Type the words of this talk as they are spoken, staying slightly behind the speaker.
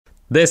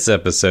This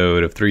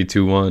episode of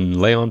 321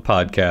 Lay On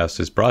Podcast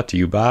is brought to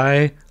you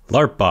by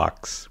LARP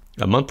Box,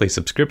 a monthly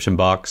subscription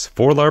box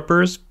for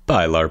LARPers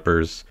by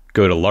LARPers.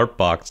 Go to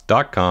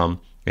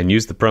larpbox.com and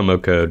use the promo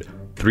code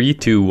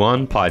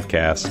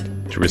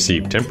 321podcast to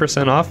receive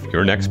 10% off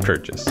your next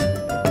purchase.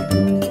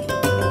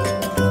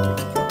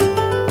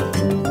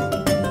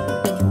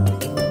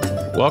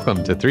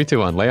 Welcome to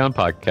 321 Lay On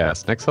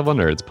Podcast, Next Level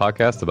Nerds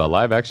podcast about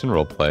live action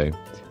roleplay.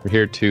 We're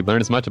here to learn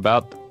as much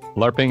about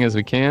LARPing as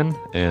we can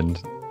and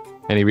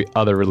any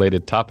other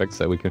related topics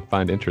that we can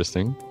find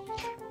interesting.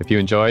 If you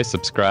enjoy,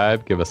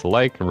 subscribe, give us a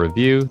like and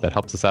review. That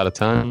helps us out a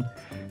ton.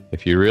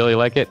 If you really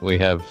like it, we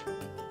have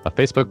a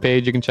Facebook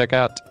page you can check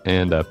out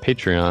and a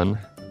Patreon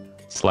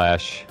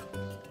page,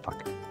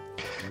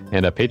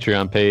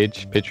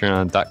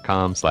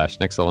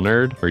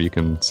 patreon.com/nextlevelnerd, where you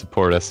can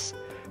support us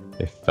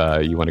if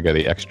you want to go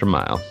the extra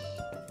mile.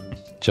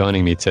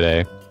 Joining me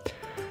today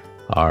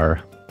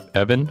are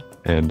Evan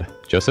and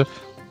Joseph.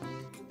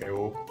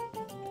 Hey-o.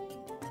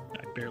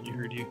 I barely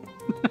heard you,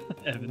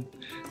 Evan.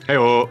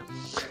 Hey-o.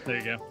 There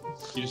you go.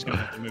 You're just going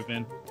to have to move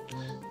in.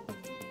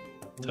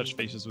 Touch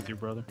faces with your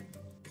brother.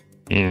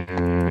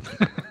 Yeah.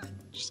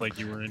 Just like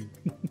you were in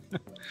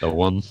The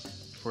one.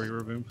 before you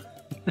were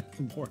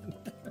born.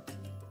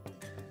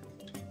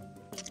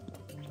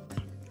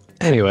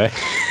 Anyway.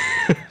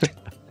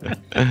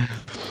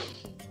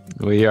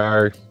 We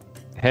are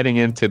heading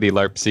into the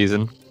LARP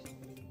season,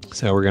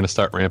 so we're going to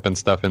start ramping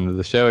stuff into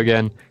the show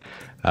again,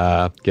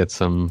 get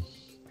some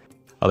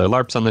other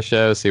LARPs on the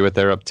show, see what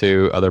they're up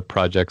to, other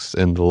projects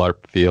in the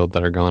LARP field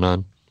that are going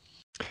on,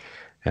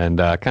 and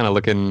kind of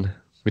looking.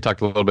 We talked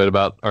a little bit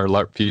about our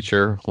LARP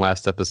future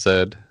last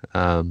episode,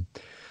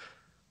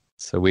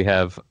 so we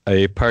have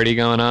a party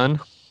going on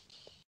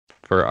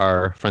for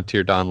our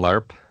Frontier Dawn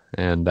LARP,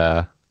 and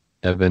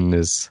Evan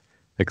is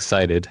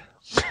excited.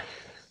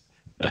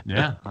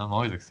 Yeah, I'm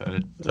always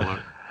excited to look.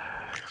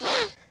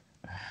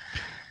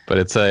 But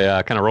it's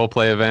a kind of role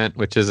play event,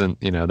 which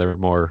isn't, they're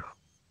more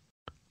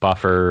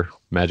buffer,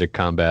 magic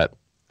combat,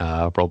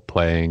 role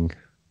playing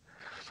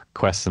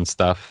quests and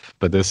stuff.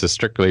 But this is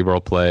strictly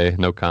role play,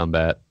 no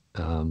combat.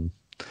 And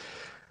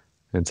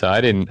so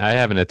I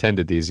haven't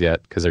attended these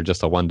yet because they're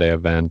just a 1-day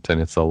event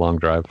and it's a long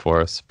drive for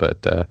us.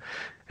 But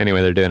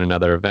anyway, they're doing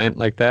another event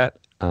like that.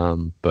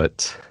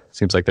 But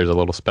seems like there's a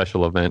little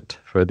special event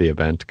for the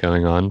event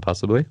going on,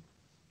 possibly.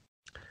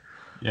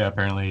 Yeah,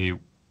 apparently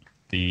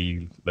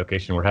the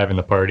location we're having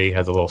the party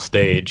has a little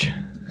stage,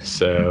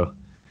 so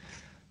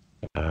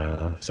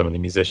some of the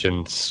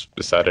musicians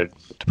decided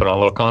to put on a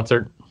little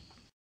concert.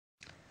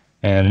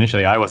 And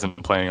initially I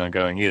wasn't planning on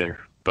going either,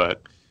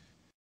 but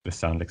this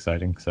sounded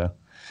exciting, so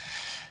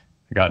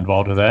I got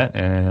involved with that,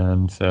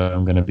 and so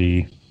I'm going to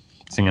be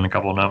singing a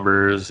couple of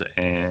numbers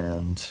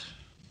and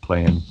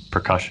playing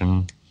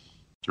percussion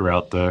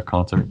throughout the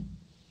concert.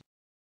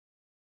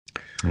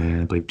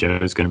 And I believe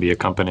Joe's going to be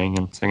accompanying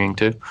and singing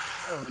too.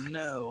 Oh,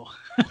 no.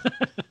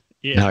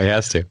 Yeah. No, he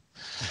has to.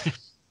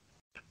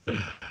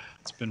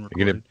 It's been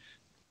recorded.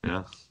 You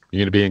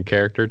going to be in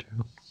character too?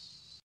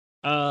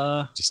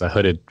 Just a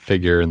hooded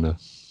figure in the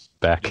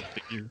back.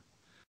 Figure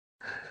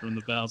from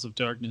the bowels of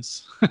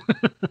darkness.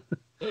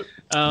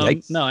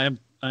 Yikes. No, I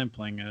am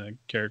playing a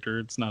character.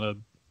 It's not a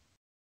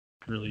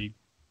really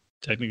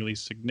technically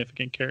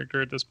significant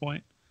character at this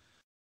point.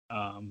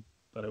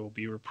 But I will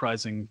be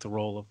reprising the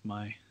role of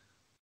my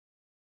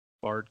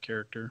bard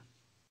character.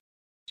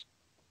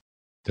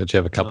 Don't you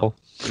have a couple?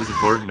 He's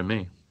important to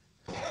me.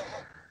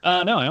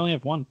 No, I only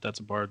have one that's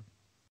a bard.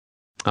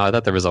 Oh, I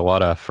thought there was a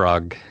water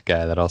frog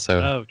guy that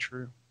also... Oh,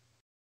 true.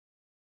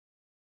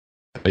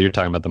 Oh, you're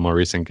talking about the more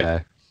recent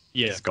guy.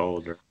 Yeah.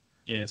 Scald.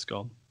 Yeah,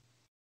 Skull.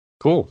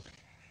 Cool.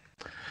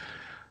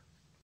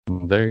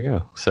 There you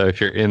go. So if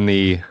you're in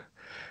the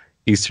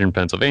eastern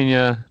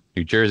Pennsylvania,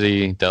 New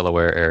Jersey,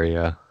 Delaware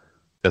area,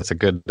 that's a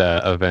good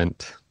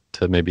event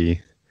to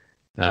maybe,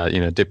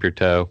 dip your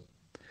toe,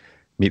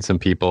 meet some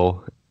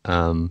people.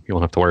 You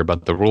won't have to worry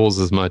about the rules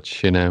as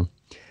much,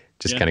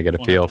 just kind of get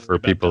a feel for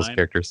people's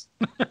characters.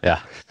 Yeah.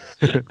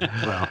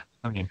 Well,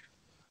 I mean,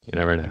 you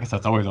never know. I guess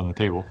that's always on the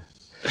table.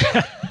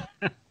 What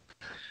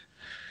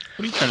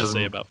are you trying to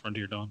say about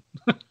Frontier Dawn?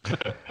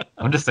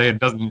 I'm just saying,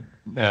 doesn't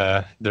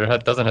have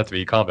to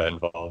be combat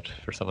involved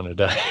for someone to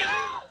die.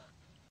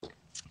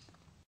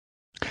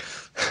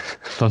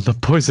 From the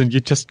poison you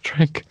just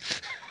drank.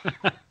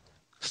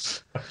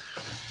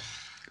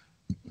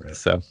 Right.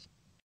 So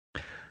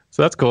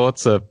that's cool.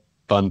 It's a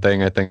fun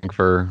thing, I think,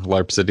 for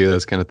LARPs to do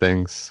those kind of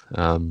things.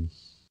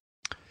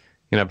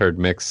 I've heard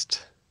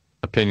mixed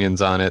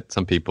opinions on it.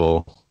 Some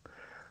people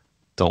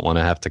don't want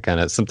to have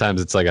to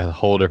sometimes it's like a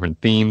whole different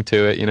theme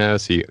to it,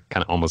 so you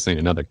kind of almost need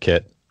another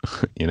kit,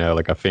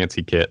 like a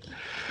fancy kit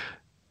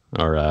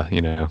or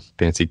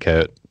fancy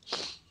coat.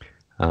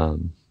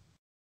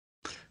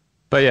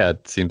 But yeah,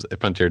 it seems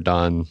Frontier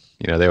Dawn,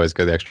 they always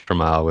go the extra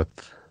mile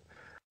with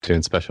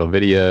doing special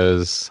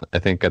videos. I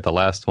think at the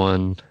last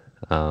one,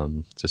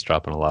 just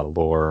dropping a lot of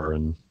lore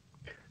and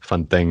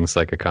fun things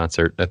like a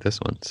concert at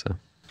this one. So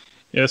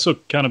yeah, this will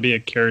kind of be a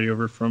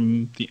carryover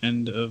from the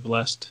end of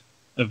last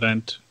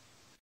event,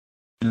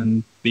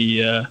 and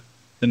the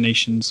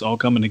nations all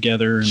coming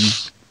together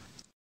and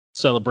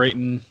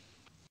celebrating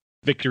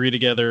victory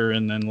together,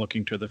 and then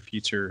looking to the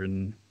future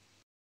and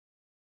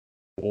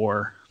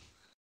war.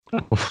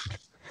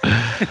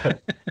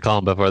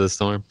 Calm before the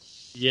storm.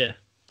 Yeah.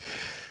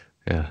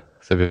 Yeah.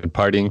 So we've been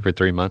partying for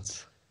 3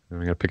 months. And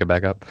we're going to pick it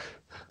back up.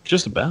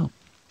 Just about.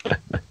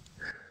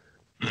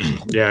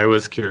 Yeah, I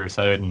was curious.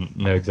 I didn't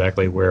know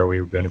exactly where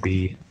we were going to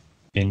be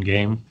in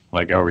game.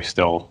 Like, are we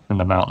still in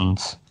the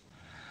mountains?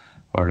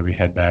 Or do we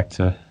head back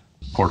to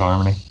Port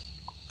Harmony?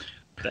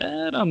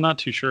 That I'm not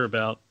too sure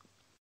about.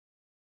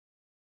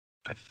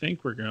 I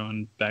think we're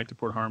going back to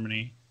Port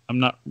Harmony. I'm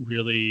not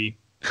really...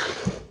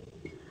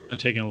 I'm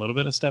taking a little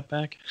bit of step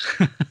back.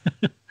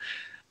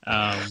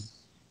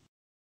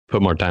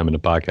 Put more time into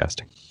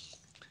podcasting.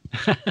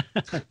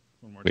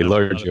 We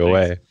lured you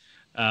away.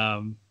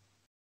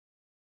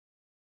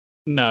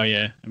 No,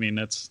 yeah. I mean,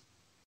 that's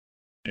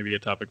maybe a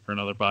topic for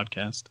another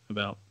podcast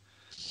about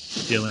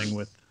dealing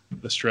with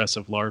the stress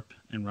of LARP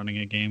and running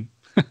a game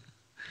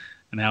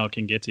and how it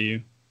can get to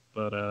you.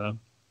 But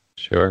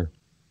sure.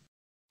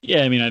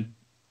 Yeah, I mean,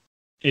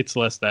 it's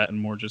less that and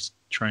more just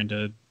trying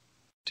to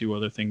do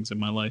other things in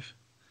my life.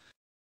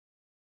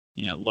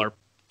 You know,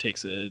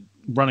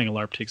 running a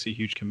LARP takes a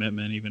huge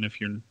commitment, even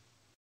if you're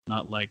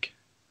not like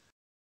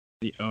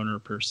the owner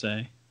per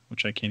se,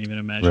 which I can't even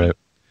imagine. Right.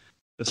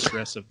 The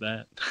stress of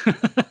that.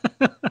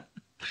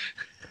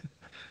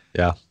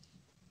 Yeah.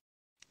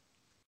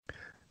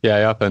 Yeah,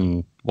 I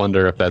often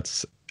wonder if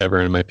that's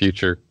ever in my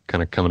future,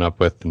 kind of coming up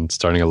with and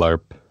starting a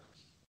LARP.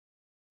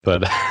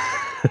 But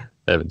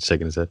Evan's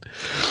shaking his head.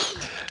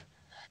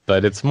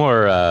 But it's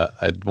more,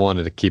 I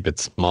wanted to keep it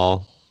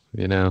small,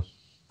 you know,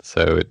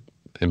 so it,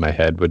 in my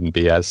head, wouldn't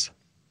be as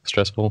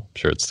stressful. I'm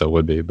sure it still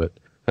would be, but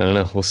I don't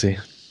know. We'll see.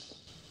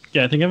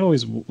 Yeah, I think I've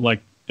always,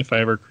 like, if I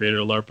ever created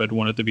a LARP, I'd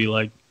want it to be,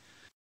 like,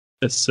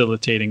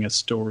 facilitating a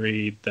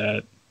story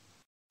that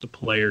the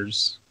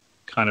players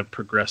kind of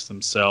progress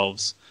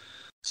themselves.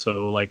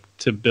 So, like,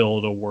 to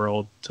build a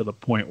world to the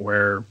point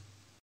where you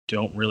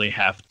don't really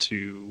have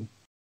to...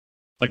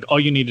 Like, all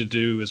you need to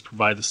do is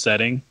provide the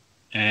setting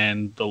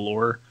and the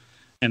lore,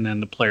 and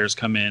then the players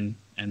come in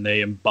and they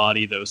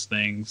embody those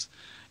things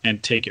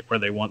and take it where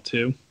they want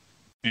to.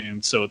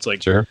 And so it's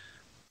like... Sure.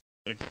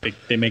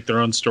 They make their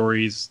own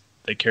stories,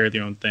 they carry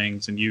their own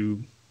things, and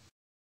you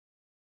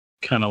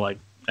kind of, like,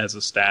 as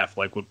a staff,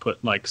 like, would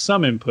put, like,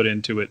 some input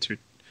into it to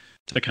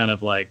kind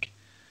of, like,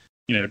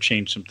 you know,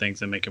 change some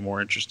things and make it more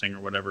interesting or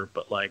whatever.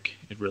 But, like,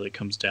 it really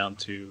comes down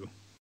to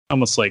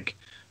almost like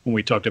when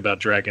we talked about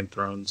Dragon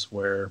Thrones,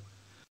 where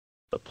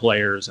the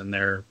players and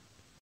their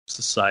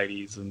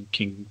societies and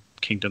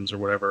kingdoms or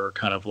whatever are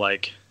kind of,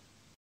 like,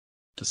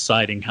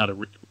 deciding how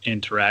to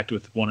interact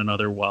with one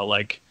another while,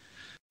 like,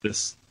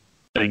 this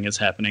thing is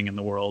happening in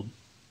the world.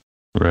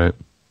 Right.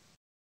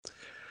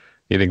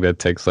 You think that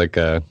takes, like,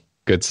 a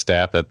good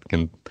staff that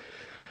can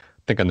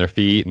think on their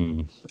feet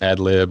and ad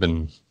lib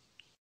and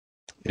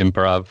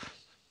improv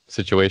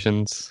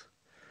situations?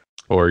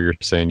 Or you're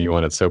saying you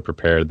want it so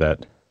prepared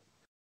that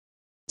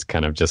it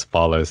kind of just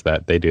follows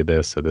that they do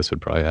this, so this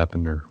would probably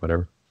happen or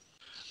whatever?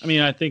 I mean,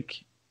 I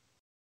think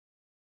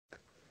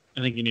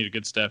you need a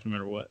good staff no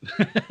matter what.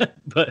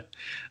 But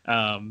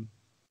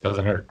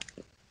Doesn't hurt.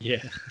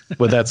 yeah.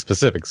 With that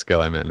specific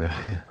skill, I meant.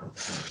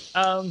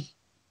 You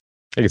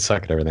could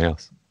suck at everything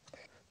else.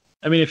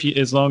 I mean,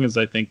 as long as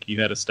I think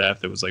you had a staff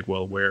that was, like,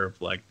 well aware of,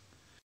 like,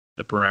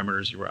 the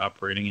parameters you were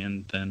operating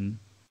in, then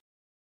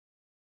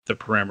the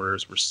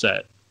parameters were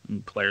set,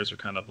 and players are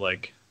kind of,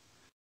 like,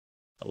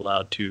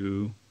 allowed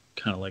to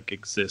kind of, like,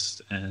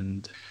 exist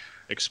and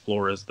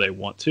explore as they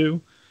want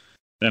to.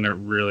 Then it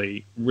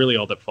really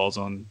all that falls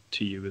on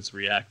to you is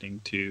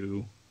reacting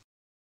to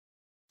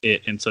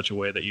it in such a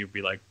way that you'd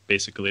be, like,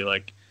 basically,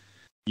 like,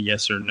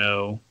 yes or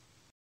no,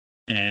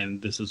 and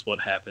this is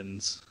what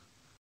happens.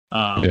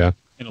 Yeah.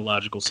 In a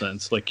logical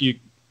sense. Like, you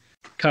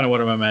kind of,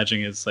 what I'm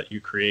imagining is that you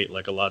create,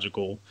 like, a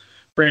logical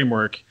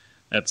framework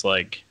that's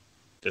like,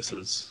 this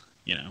is,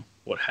 you know,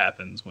 what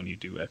happens when you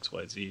do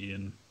XYZ.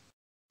 And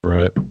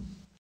Right.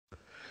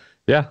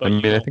 Yeah, I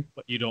mean, I think...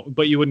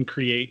 But you wouldn't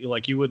create,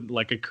 like, you would,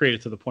 like, create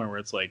it to the point where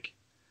it's like,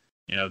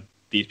 you know,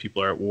 these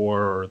people are at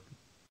war, or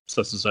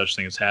such and such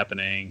thing is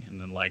happening, and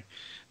then, like,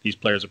 these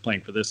players are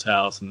playing for this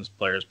house, and this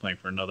player is playing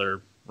for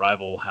another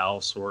rival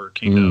house or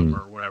kingdom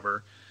or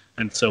whatever.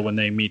 And so when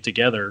they meet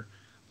together,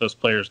 those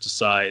players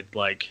decide,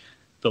 like,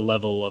 the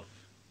level of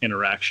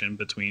interaction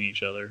between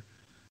each other,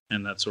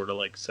 and that sort of,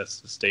 like,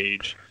 sets the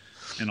stage.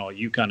 And all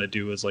you kind of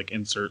do is, like,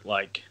 insert,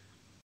 like,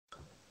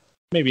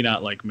 maybe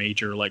not, like,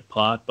 major, like,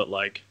 plot, but,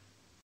 like,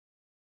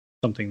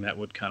 something that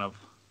would kind of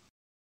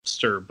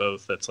stir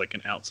both. That's, like,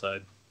 an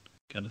outside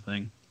kind of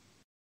thing.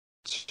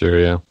 Sure,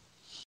 yeah.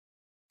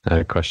 I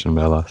had a question,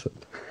 but I lost it.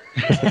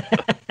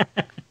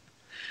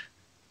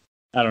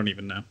 I don't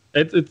even know.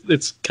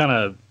 It's kind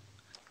of...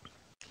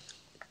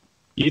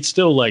 You'd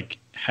still, like,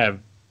 have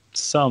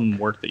some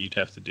work that you'd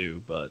have to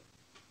do, but...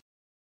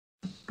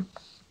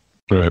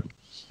 Right.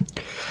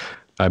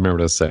 I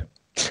remember what to say.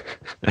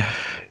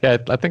 Yeah,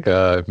 I think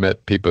I've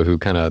met people who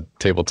kind of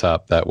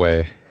tabletop that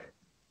way.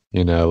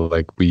 You know,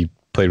 like we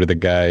played with a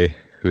guy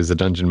who was a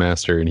dungeon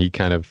master, and he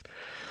kind of, I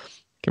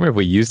can't remember if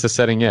we used the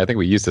setting. Yeah, I think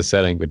we used the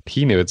setting, but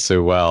he knew it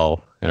so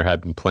well and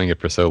had been playing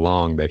it for so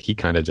long that he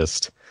kind of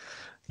just,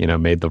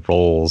 made the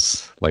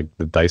rolls, like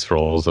the dice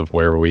rolls of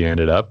where we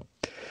ended up.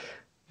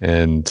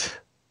 And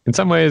in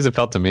some ways, it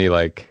felt to me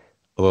like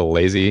a little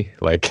lazy.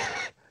 Like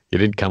you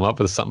didn't come up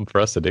with something for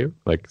us to do,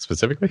 like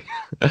specifically.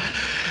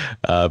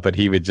 But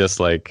he would just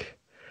like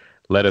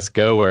let us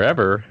go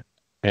wherever.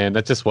 And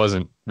that just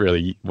wasn't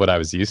really what I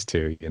was used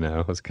to.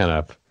 It was kind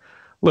of a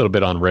little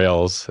bit on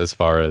rails as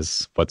far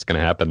as what's going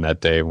to happen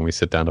that day when we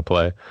sit down to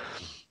play.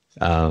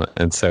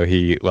 And so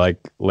he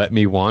like let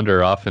me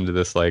wander off into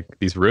this like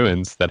these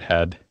ruins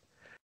that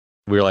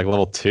we were like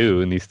level 2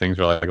 and these things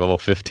were like level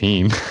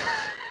 15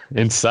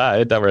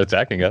 inside that were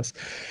attacking us.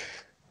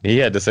 He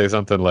had to say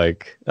something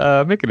like,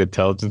 make an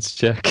intelligence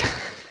check.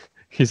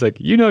 He's like,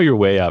 you're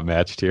way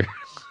outmatched here.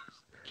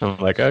 I'm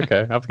like,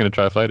 okay, I was going to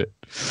try to fight it.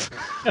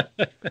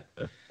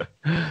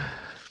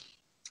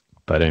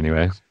 But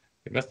anyway.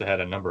 You must have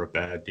had a number of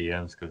bad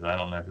DMs because I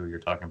don't know who you're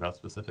talking about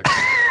specifically.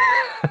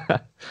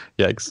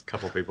 Yikes. A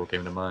couple people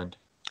came to mind.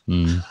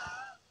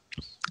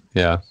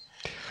 Yeah.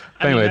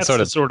 Anyway, that's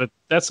the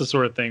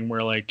sort of thing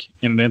where, like,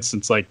 in an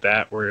instance like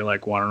that, where you're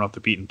like wandering off the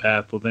beaten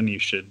path, well, then you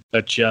should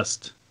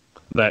adjust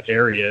that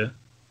area.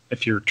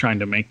 If you're trying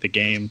to make the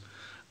game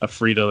a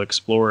free to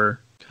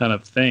explore kind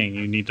of thing,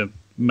 you need to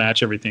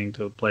match everything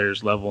to the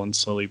player's level and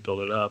slowly build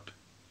it up.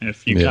 And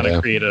if you kind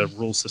of create a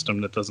rule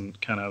system that doesn't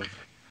kind of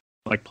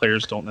like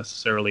players don't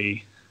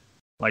necessarily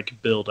like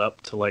build up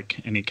to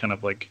like any kind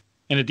of like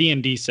in a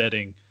D&D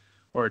setting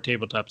or a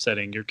tabletop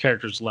setting, your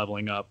character's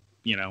leveling up,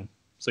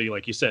 So you,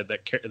 like you said,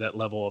 that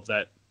level of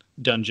that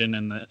dungeon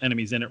and the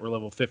enemies in it were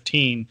level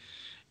 15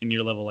 and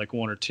you're level like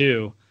 1 or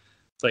 2.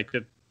 It's like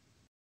that.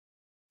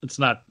 It's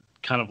not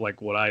kind of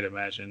like what I'd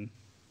imagine.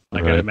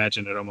 Like I'd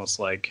imagine it almost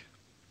like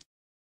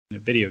in a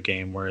video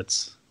game where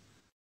it's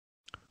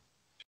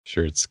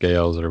sure it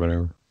scales or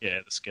whatever. Yeah,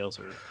 the scales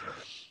are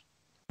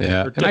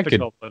and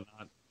difficult, but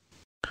not.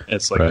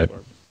 It's like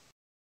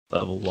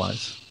level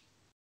wise.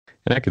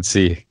 And I could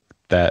see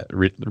that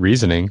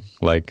reasoning,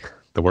 like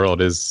the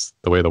world is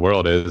the way the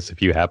world is.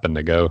 If you happen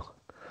to go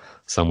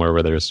somewhere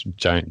where there's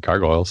giant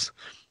gargoyles,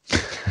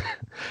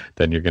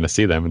 then you're going to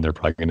see them and they're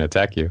probably going to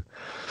attack you.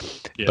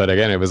 Yeah. But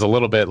again, it was a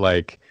little bit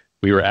like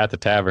we were at the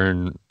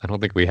tavern. I don't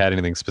think we had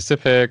anything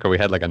specific, or we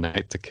had like a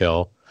night to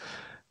kill.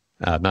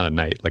 Not a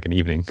night, like an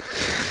evening.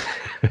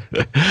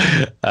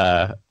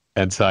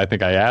 And so I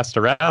think I asked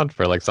around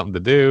for like something to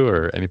do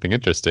or anything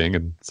interesting,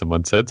 and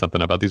someone said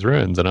something about these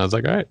ruins, and I was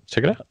like, all right,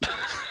 check it out.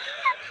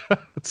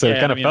 So it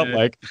kind of felt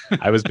like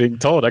I was being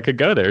told I could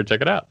go there and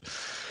check it out.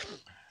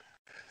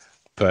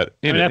 But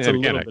that's a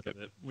little bit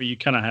of it. Well, you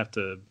kind of have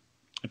to,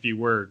 if you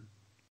were,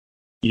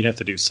 you'd have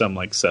to do some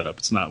like setup.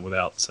 It's not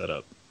without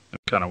setup.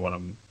 That's kind of what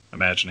I'm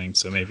imagining.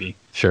 So maybe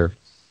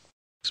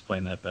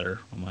explain that better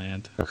on my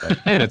end. Okay.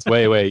 And it's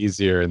way, way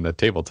easier in the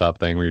tabletop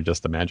thing where you're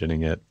just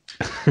imagining it.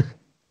 Where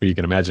you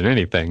can imagine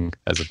anything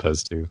as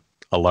opposed to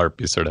a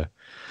LARP. You sort of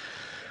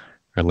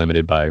are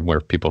limited by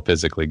where people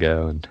physically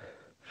go and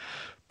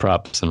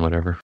props and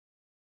whatever.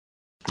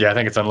 Yeah, I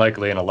think it's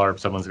unlikely in a LARP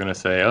someone's going to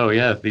say, oh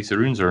yeah, these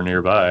ruins are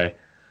nearby.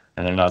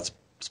 And they're not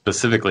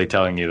specifically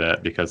telling you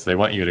that because they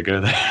want you to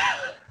go there.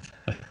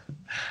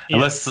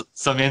 Unless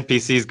some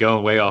NPCs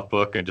going way off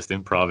book and just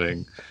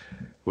improving,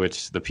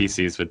 which the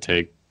PCs would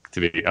take to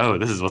be, oh,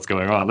 this is what's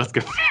going on. Let's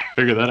go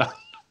figure that out.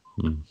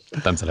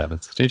 Sometimes it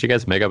happens. Didn't you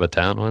guys make up a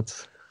town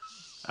once?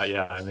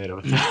 Yeah, I made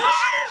up a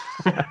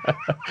town.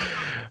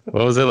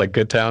 What was it, like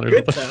Good Town or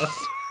something?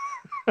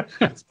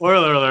 Town.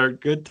 Spoiler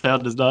alert, Good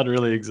Town does not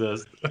really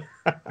exist.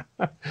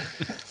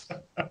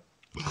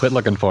 Quit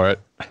looking for it.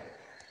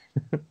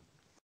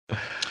 Yeah,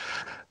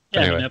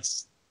 anyway. I mean,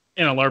 that's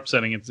in a LARP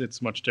setting.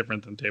 It's much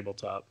different than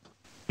tabletop.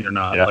 You're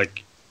not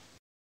like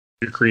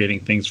you're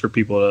creating things for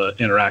people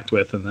to interact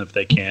with, and if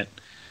they can't,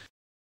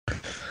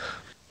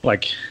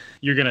 like,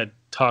 you're gonna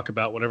talk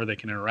about whatever they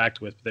can interact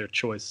with, their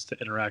choice to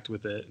interact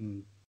with it,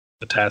 and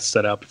the tasks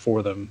set out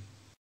before them,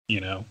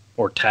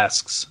 or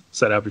tasks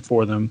set out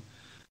before them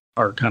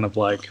are kind of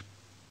like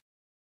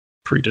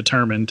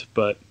predetermined.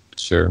 But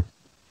sure,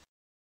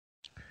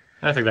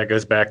 I think that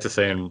goes back to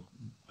saying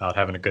about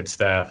having a good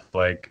staff.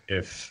 Like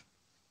if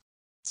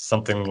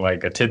something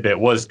like a tidbit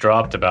was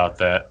dropped about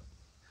that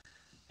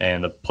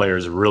and the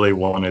players really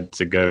wanted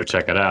to go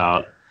check it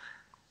out,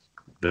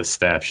 the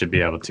staff should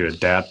be able to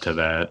adapt to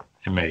that.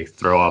 It may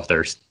throw off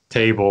their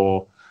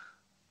table,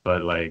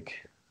 but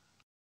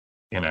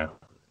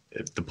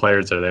if the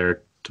players are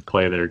there to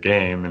play their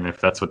game, and if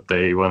that's what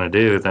they want to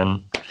do,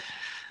 then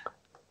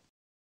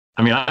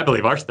I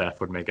believe our staff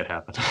would make it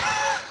happen.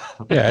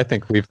 Yeah, I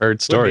think we've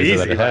heard stories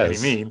that it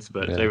has. By any means,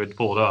 but they would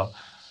pull it off.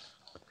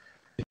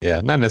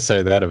 Yeah, not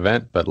necessarily that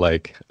event, but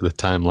like the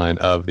timeline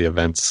of the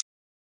events.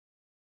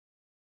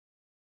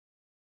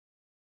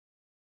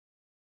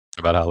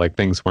 About how like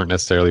things weren't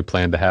necessarily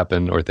planned to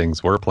happen, or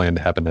things were planned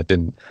to happen that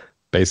didn't,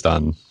 based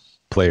on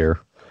player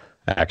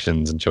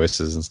actions and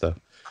choices and stuff.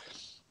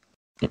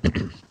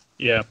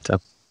 Yeah. So.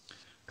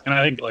 And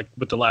I think like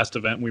with the last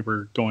event, we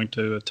were going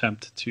to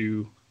attempt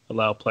to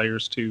allow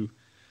players to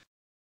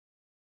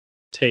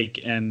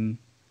take and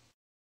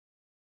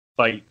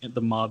fight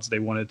the mods they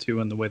wanted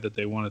to in the way that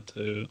they wanted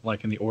to,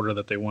 like in the order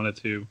that they wanted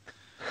to,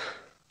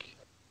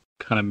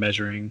 kind of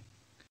measuring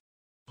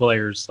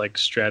players like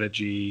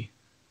strategy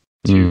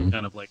to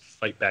kind of like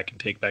fight back and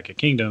take back a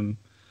kingdom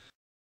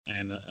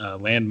and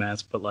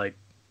landmass. But like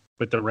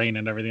with the rain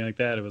and everything like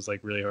that, it was like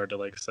really hard to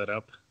like set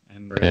up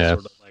and sort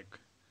of like,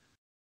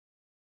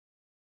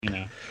 you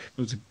know,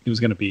 it was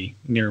going to be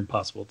near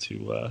impossible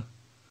to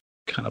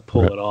kind of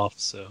pull it off.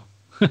 So,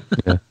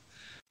 yeah.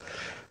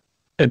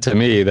 And to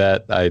me,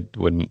 that I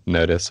wouldn't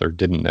notice or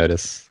didn't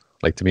notice.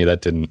 Like to me,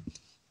 that didn't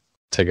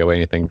take away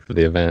anything for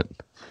the event.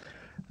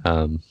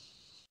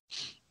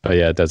 But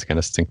yeah, it does kind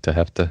of stink to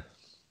have to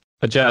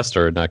adjust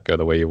or not go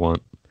the way you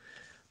want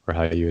or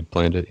how you had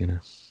planned it. You know.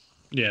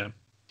 Yeah.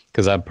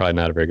 Because I'm probably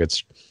not a very good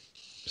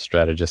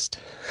strategist.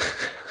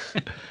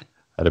 I'd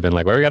have been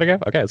like, "Where we gotta go?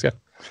 Okay, let's go."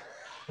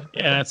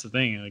 Yeah, that's the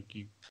thing. Like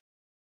I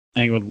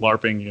think with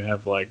LARPing, you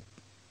have like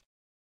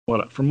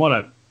from what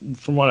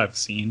I've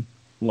seen,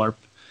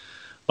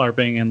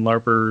 LARPing and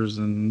LARPers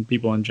and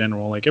people in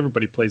general, like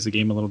everybody plays the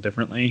game a little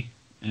differently,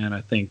 and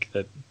I think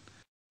that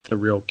the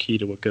real key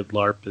to a good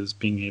LARP is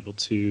being able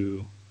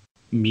to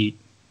meet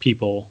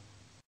people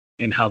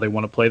in how they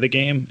want to play the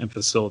game and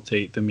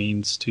facilitate the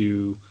means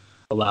to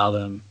allow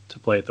them to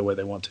play it the way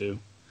they want to.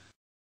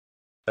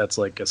 That's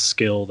like a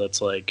skill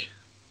that's like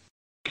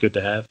good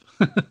to have.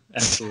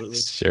 Absolutely.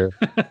 Sure.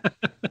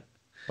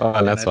 Well,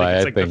 and that's why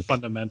I think think the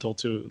fundamental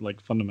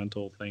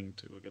thing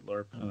to a good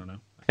LARP. I don't know.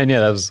 And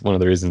yeah, that was one of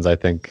the reasons I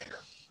think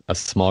a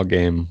small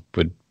game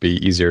would be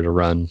easier to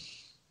run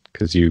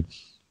because you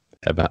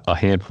have a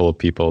handful of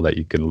people that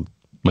you can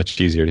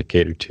much easier to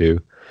cater to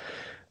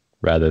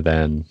rather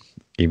than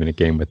even a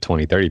game with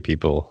 20, 30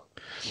 people.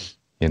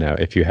 You know,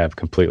 if you have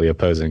completely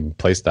opposing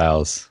play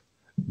styles,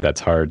 that's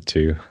hard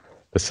to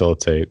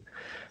facilitate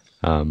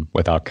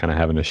without kind of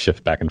having to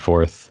shift back and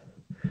forth.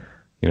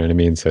 You know what I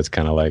mean? So it's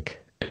kind of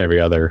like every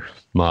other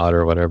mod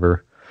or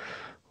whatever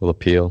will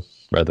appeal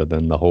rather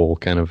than the whole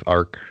kind of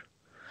arc,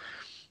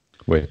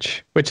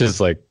 which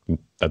is like,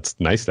 that's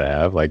nice to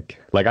have. Like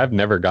I've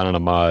never gone on a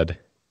mod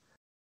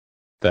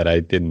that I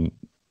didn't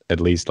at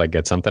least like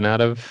get something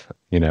out of,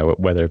 you know,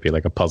 whether it be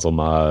like a puzzle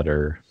mod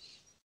or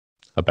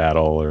a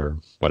battle or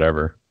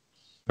whatever,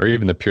 or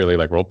even the purely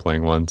like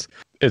role-playing ones.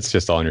 It's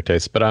just all in your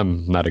taste, but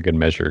I'm not a good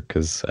measure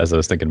because as I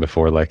was thinking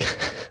before, like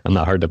I'm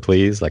not hard to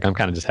please. Like I'm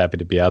kind of just happy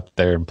to be out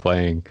there and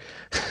playing.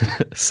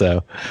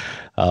 So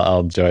I'll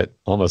enjoy it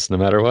almost no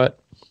matter what.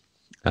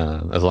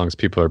 As long as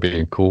people are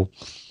being cool.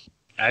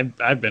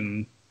 I've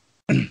been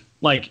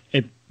like,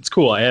 it's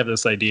cool. I have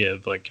this idea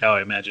of like how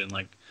I imagine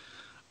like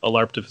a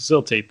LARP to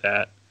facilitate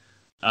that.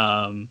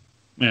 And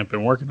I've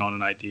been working on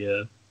an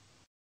idea.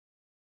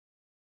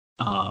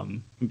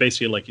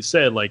 Basically, like you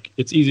said, like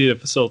it's easy to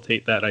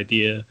facilitate that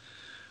idea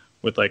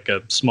with like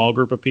a small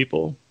group of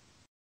people.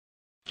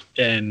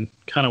 And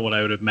kind of what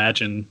I would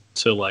imagine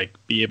to like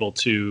be able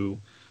to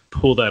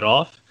pull that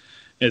off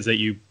is that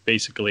you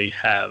basically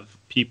have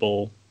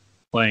people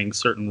playing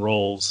certain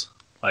roles,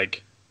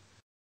 like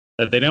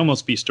that they'd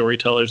almost be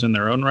storytellers in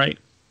their own right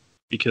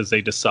because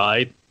they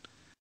decide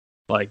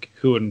like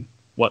who and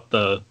what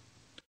the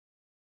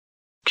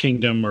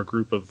kingdom or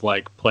group of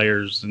like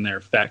players in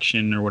their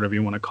faction or whatever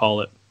you want to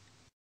call it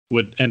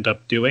would end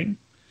up doing,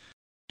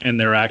 and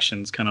their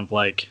actions kind of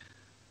like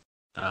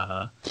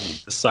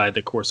decide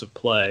the course of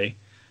play,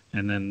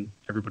 and then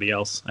everybody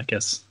else, I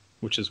guess,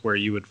 which is where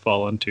you would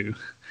fall into,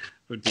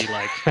 would be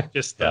like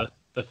just the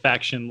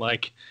faction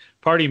like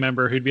party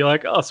member who'd be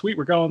like, oh sweet,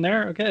 we're going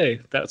there, okay,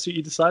 that's what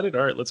you decided,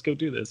 all right, let's go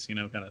do this, you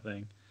know, kind of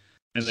thing.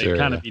 And they'd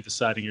kind of be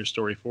deciding your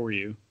story for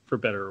you, for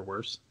better or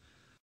worse.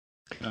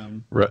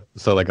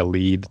 So like a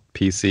lead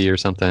PC or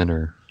something,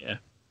 or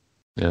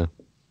yeah.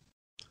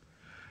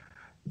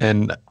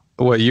 And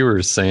what you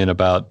were saying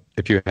about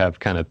if you have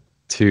kind of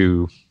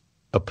two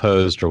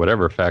opposed or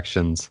whatever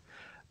factions,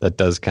 that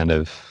does kind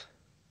of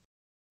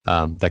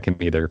that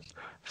can either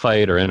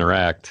fight or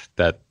interact.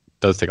 That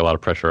does take a lot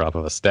of pressure off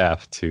of a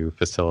staff to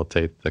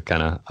facilitate the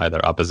kind of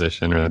either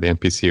opposition or the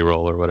NPC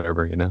role or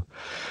whatever. You know,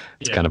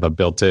 it's kind of a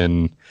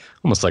built-in,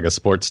 almost like a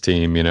sports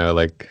team. You know,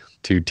 like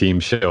two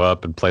teams show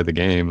up and play the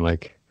game.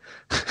 Like,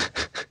 yeah,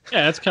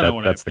 that's kind of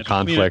what that's the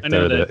conflict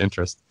or the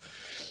interest.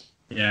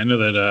 Yeah, I know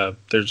that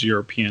there's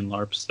European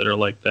LARPs that are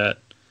like that.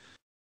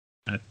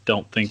 I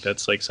don't think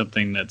that's like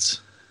something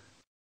that's.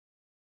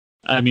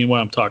 I mean,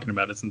 what I'm talking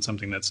about isn't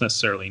something that's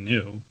necessarily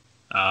new.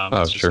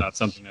 It's just not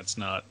something that's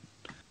not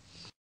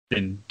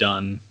been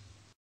done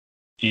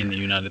in the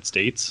United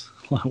States.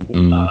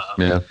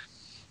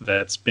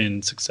 That's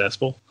been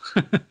successful.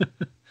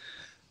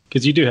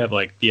 Because you do have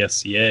like the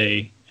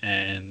SCA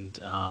and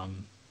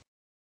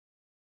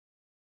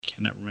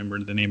cannot remember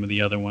the name of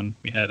the other one.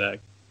 We had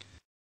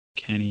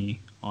Kenneth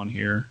on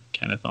here.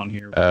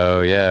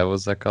 Oh yeah, what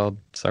was that called?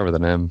 Start with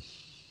an M.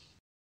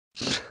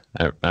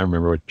 I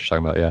remember what you're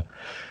talking about. Yeah,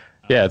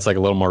 Yeah, it's like a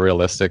little more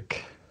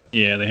realistic.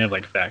 Yeah, they have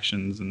like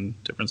factions and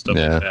different stuff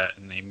Yeah. like that,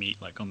 and they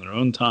meet like on their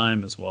own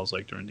time as well as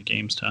like during the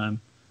game's time.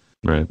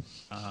 Right.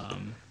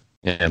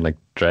 Yeah, and like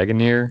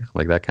Dragoneer,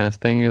 like that kind of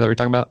thing that we're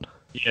talking about.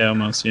 Yeah,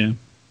 almost. Yeah.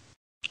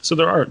 So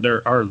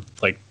there are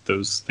like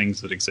those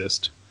things that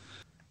exist.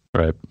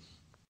 Right.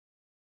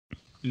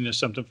 And there's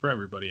something for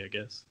everybody, I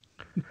guess.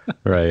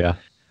 Right. Yeah.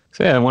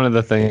 So yeah, one of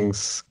the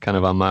things kind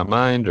of on my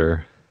mind,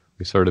 or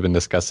we've sort of been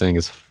discussing,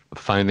 is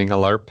finding a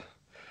LARP,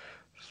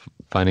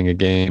 finding a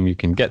game you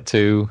can get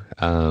to,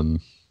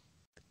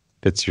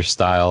 fits your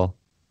style,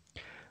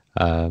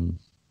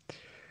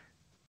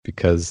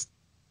 because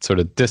sort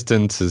of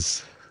distance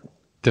is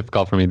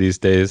difficult for me these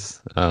days,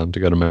 to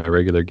go to my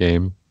regular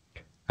game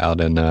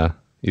out in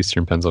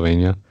eastern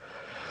Pennsylvania.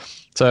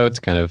 So it's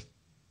kind of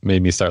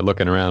made me start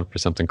looking around for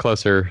something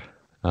closer,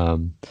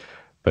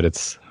 but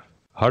it's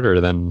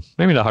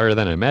maybe not harder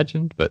than I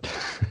imagined, but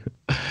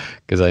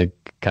because I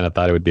kind of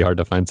thought it would be hard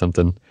to find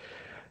something.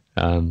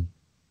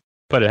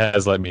 But it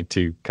has led me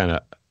to kind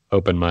of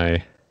open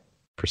my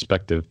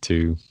perspective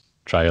to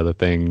try other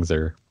things,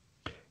 or,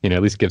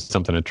 at least give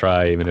something a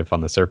try, even if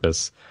on the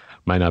surface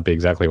might not be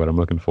exactly what I'm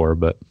looking for.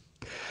 But,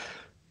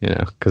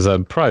 because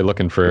I'm probably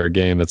looking for a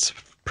game that's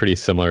pretty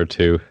similar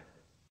to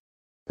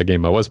the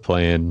game I was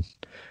playing,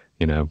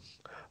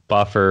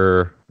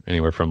 buffer,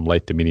 anywhere from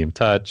light to medium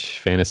touch,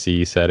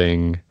 fantasy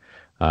setting,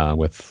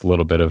 with a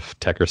little bit of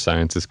tech or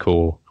science is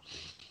cool.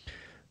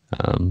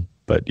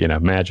 But,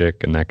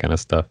 magic and that kind of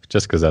stuff,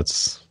 just because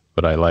that's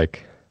what I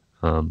like.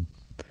 And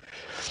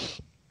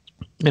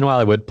while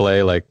I would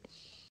play, like,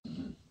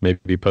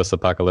 maybe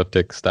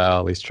post-apocalyptic style,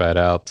 at least try it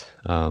out.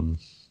 I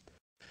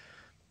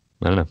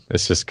don't know.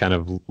 It's just kind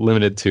of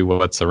limited to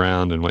what's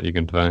around and what you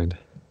can find.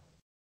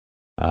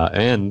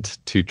 And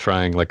to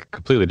trying, like, a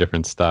completely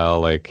different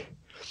style. Like,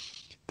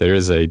 there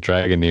is a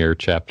Dragoneer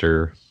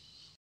chapter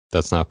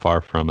that's not far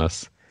from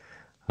us.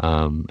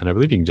 And I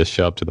believe you can just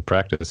show up to the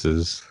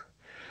practices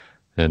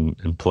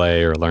and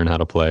play or learn how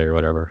to play or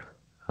whatever.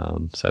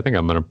 So I think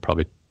I'm going to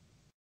probably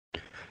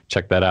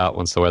check that out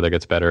once the weather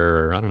gets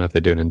better, or I don't know if they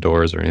do it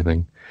indoors or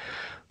anything,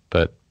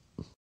 but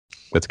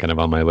that's kind of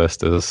on my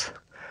list as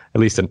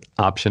at least an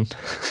option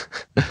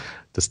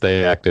to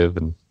stay active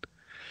and,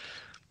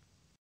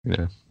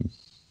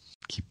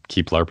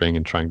 keep LARPing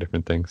and trying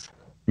different things,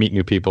 meet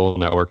new people.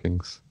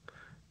 Networking's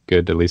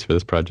good, at least for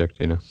this project,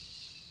 I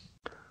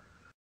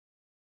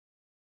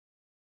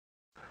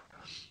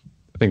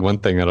think one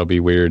thing that'll be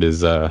weird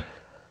is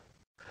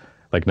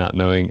like not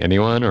knowing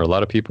anyone or a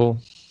lot of people,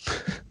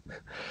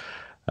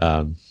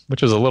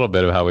 which was a little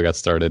bit of how we got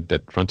started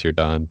at Frontier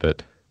Dawn,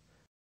 but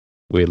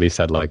we at least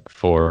had like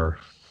 4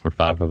 or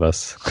 5 of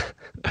us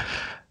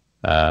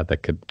that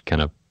could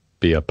kind of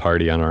be a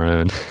party on our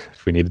own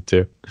if we needed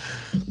to.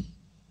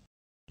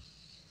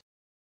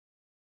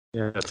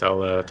 Yeah, that's how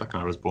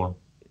Tucknar was born.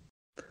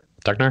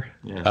 Tucknar?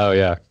 Yeah. Oh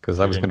yeah, because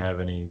I was didn't gonna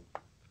have any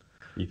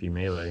beefy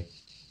melee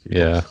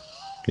people.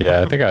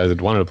 Yeah, I think I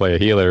wanted to play a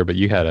healer, but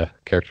you had a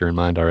character in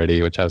mind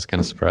already, which I was kind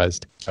of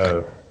surprised.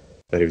 Oh,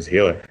 that he was a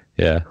healer.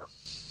 Yeah.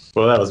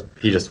 Well,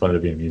 he just wanted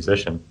to be a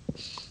musician.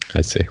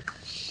 I see.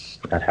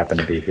 That happened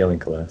to be a healing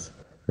class.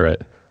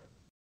 Right.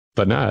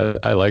 But no,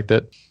 I liked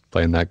it,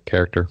 playing that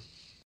character.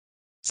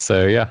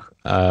 So yeah,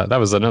 that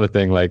was another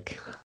thing, like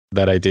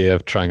that idea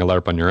of trying a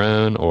LARP on your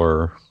own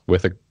or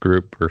with a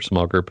group or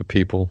small group of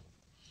people.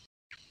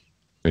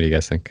 What do you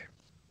guys think?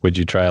 Would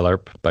you try a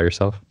LARP by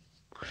yourself?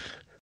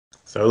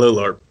 Solo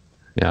LARP.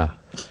 Yeah.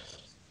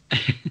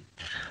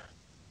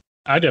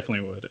 I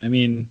definitely would. I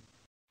mean,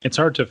 it's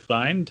hard to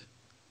find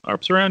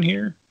LARPs around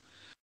here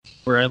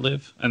where I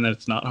live, and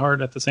it's not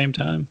hard at the same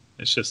time.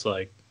 It's just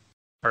like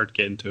hard to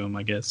get into them,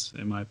 I guess,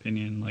 in my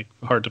opinion. Like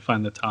hard to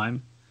find the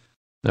time.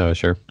 Oh,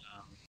 sure.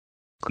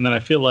 And then I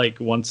feel like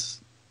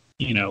once,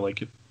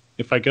 like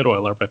if I go to a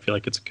LARP, I feel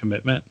like it's a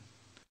commitment.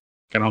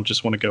 I don't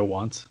just want to go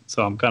once.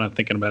 So I'm kind of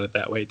thinking about it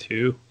that way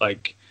too.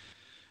 Like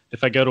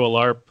if I go to a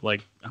LARP,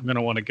 like I'm going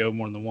to want to go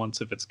more than once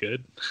if it's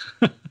good.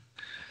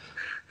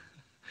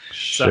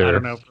 Sure. So I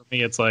don't know. For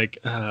me, it's like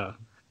it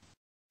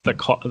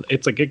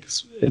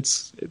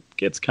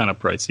gets kind of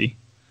pricey,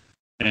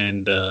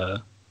 and I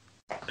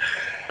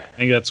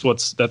think that's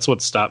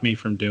what stopped me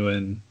from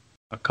doing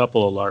a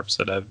couple of LARPs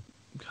that I've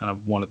kind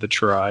of wanted to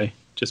try,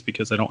 just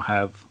because I don't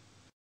have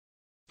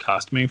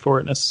costuming for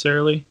it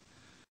necessarily.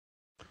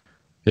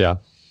 Yeah.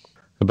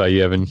 How about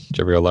you, Evan? Did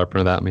you ever go LARPing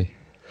without me?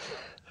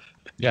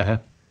 Yeah.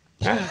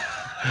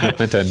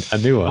 Went to a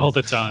new one. All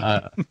the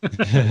time.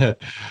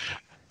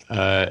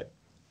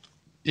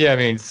 Yeah, I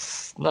mean,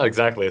 it's not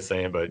exactly the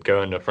same, but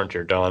going to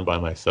Frontier Dawn by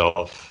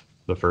myself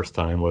the first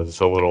time was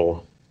a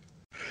little,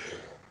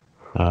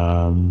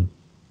 I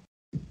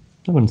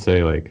wouldn't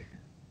say like,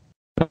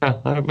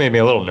 it made me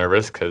a little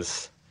nervous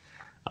because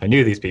I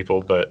knew these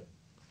people,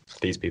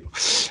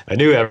 I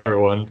knew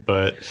everyone,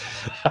 but,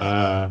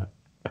 I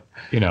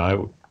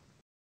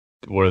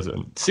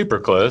wasn't super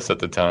close at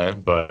the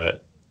time,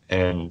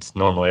 and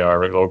normally our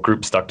little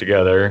group stuck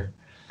together,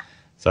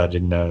 so I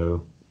didn't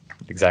know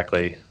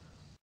exactly,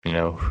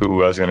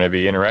 who I was going to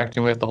be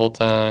interacting with the whole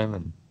time,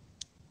 and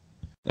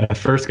I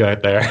first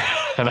got there,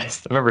 and I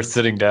remember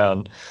sitting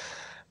down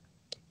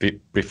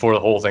before the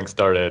whole thing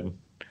started.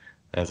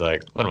 I was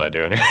like, "What am I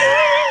doing here?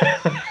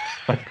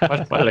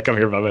 Why did I come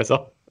here by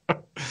myself?"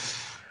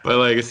 But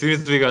like, as soon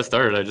as we got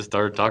started, I just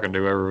started talking to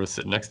whoever was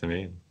sitting next to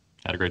me, and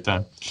had a great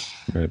time.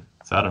 Right.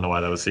 So I don't know why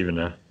that was even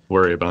a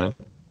worry about it.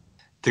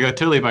 To go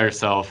totally by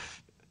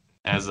yourself,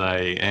 as I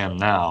am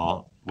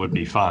now, would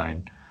be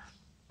fine.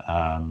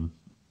 Um,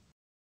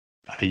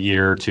 a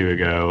year or two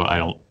ago, I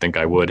don't think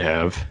I would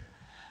have.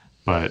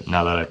 But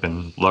now that I've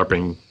been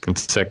LARPing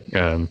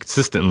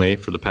consistently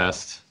for the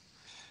past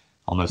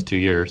almost 2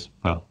 years,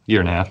 well, year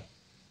and a half,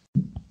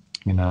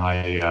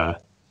 I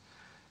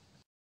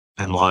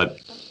am a lot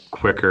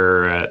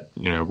quicker at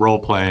role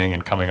playing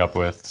and coming up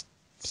with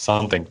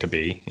something to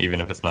be,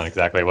 even if it's not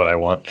exactly what I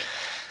want.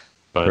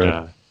 But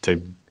Right.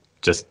 To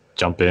just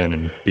jump in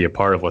and be a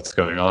part of what's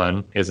going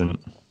on isn't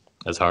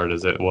as hard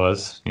as it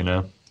was,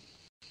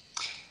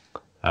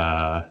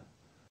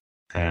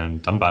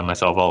 And I'm by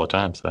myself all the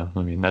time, so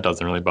I mean that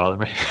doesn't really bother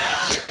me.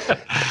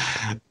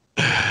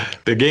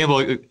 The game,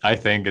 I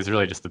think, is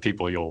really just the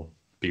people you'll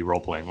be role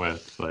playing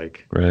with.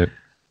 Like, Right.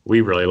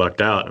 we really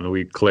lucked out, and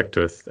we clicked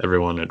with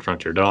everyone at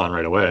Frontier Dawn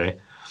right away.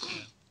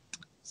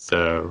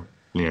 So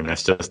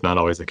that's just not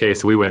always the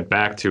case. We went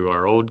back to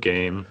our old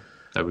game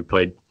that we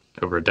played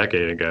over a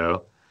decade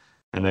ago,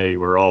 and they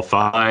were all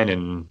fine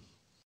and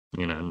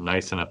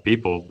nice enough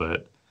people,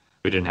 but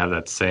we didn't have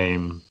that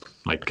same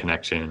like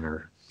connection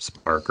or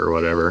spark or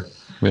whatever.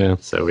 Yeah.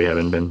 So we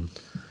haven't been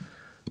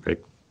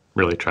like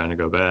really trying to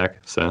go back.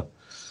 So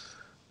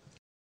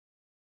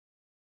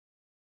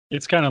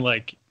It's kind of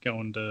like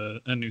going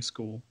to a new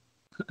school.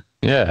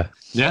 Yeah.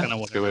 yeah, Kind of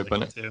that's what a good way I of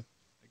putting it. too.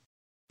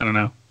 I don't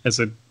know. As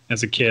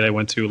a kid, I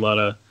went to a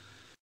lot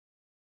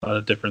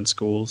of different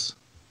schools,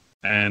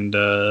 and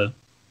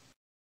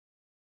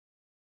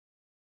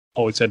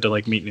always had to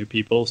like meet new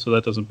people, so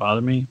that doesn't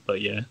bother me.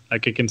 But yeah, I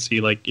can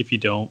see like if you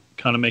don't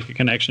kind of make a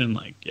connection,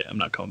 like yeah, I'm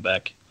not coming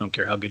back. I don't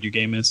care how good your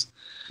game is.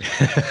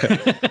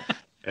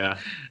 Yeah,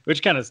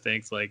 Which kind of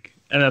stinks. Like,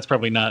 and that's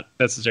probably not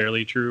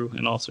necessarily true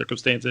in all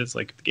circumstances.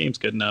 Like, if the game's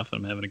good enough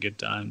and I'm having a good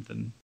time,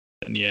 then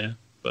yeah.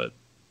 But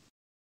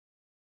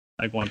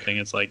like one thing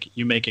is like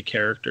you make a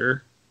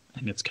character,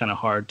 and it's kind of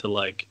hard to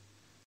like.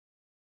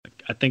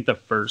 I think the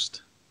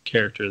first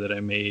character that I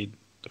made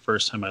the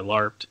first time I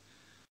LARPed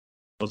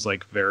was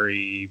like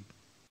very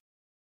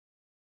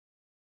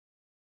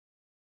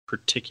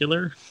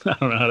particular. I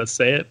don't know how to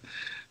say it.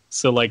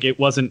 So like it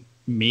wasn't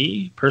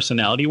me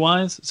personality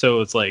wise.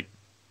 So it's like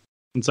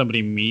when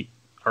somebody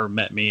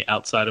met me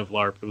outside of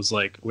LARP, it was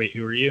like, wait,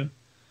 who are you?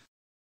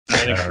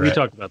 And I think we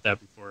talked about that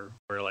before,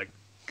 where like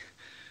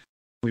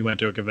we went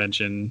to a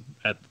convention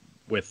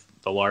with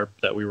the LARP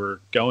that we were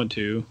going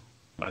to.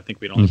 I think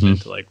we'd only been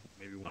to like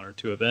maybe one or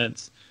two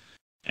events,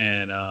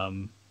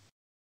 and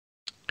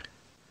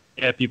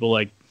yeah, people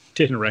like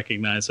didn't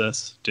recognize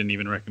us, didn't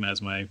even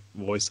recognize my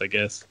voice, I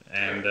guess,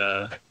 and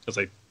because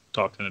I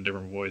talked in a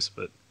different voice.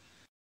 But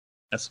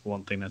that's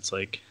one thing that's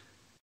like,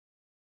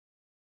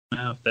 I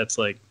don't know if that's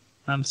like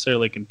not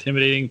necessarily like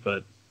intimidating,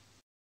 but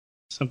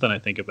something I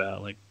think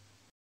about. Like,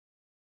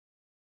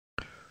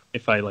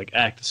 if I like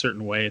act a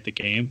certain way at the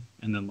game,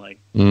 and then like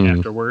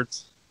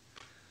afterwards,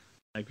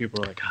 like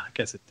people are like, "Ah, I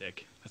guess a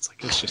dick." It's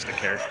like it's just a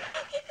character.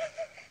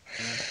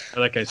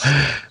 Or like I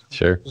said,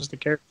 Sure. just a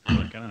character.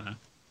 Like I don't know.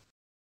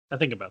 I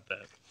think about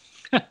that.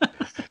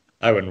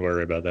 I wouldn't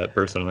worry about that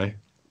personally.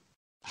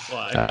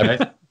 Why?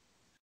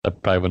 I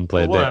probably wouldn't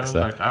play a dick.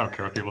 So. I don't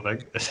care what people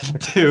think.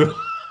 Too.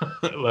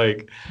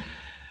 Like,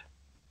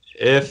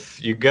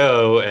 if you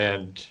go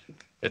and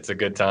it's a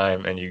good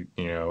time and you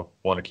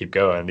want to keep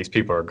going, these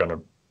people are going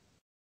to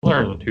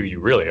learn who you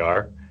really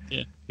are.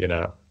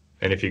 Yeah.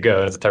 And if you go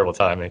and it's a terrible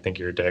time and they think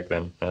you're a dick,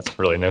 then that's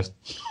really no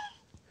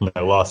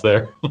loss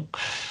there.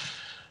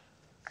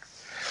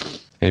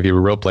 And if you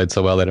role played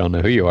so well they don't know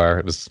who you are,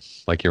 it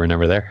was like you were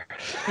never there.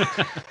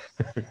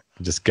 It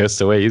just goes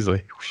away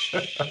easily.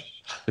 Yeah,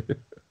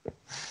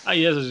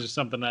 this is just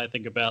something I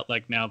think about.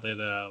 Like now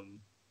that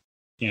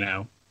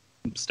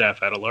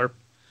staff at a LARP,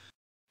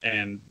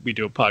 and we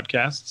do a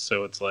podcast,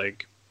 so it's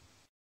like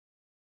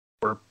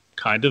we're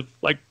kind of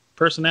like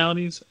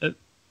personalities at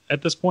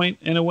this point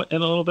in a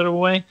little bit of a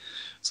way.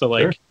 So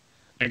like, sure.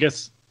 I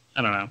guess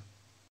I don't know.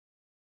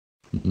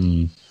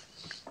 Mm-hmm.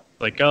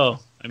 Like, oh,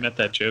 I met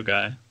that Joe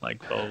guy. Like,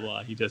 blah blah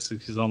blah.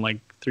 He's on like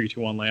 3,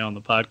 2, 1 lay on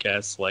the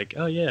podcast. Like,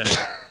 oh yeah,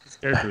 this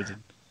character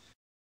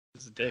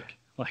is a dick.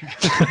 Like,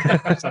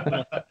 something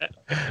like that.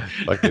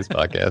 Like this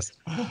podcast.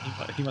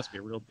 He must be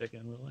a real dick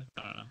in real life.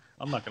 I don't know.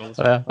 I'm not gonna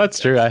listen. Well, that's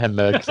true. I hadn't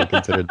actually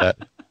considered that.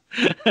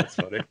 That's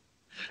funny.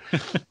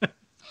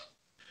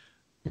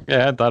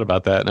 Yeah, I thought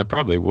about that, and I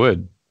probably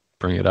would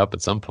bring it up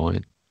at some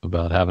point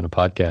about having a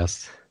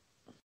podcast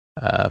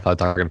if I was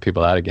talking to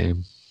people out of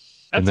game.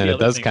 And then it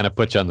does kind of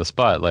put you on the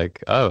spot,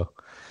 like, oh,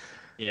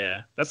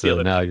 yeah, that's so the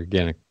other. Now thing. you're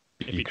getting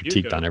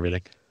critiqued on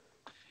everything.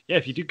 Yeah,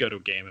 if you do go to a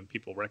game and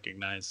people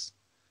recognize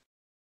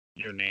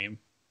your name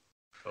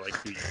or like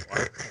who you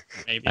are,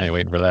 maybe. I ain't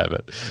waiting for that,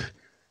 but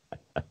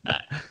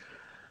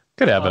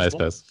could happen, I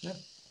suppose. Yeah.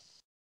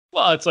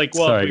 Well, it's like,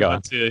 Sorry, if we go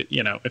went on. to,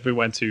 if we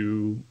went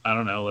to, I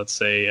don't know, let's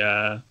say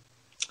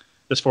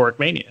Dysphoric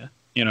Mania,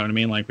 you know what I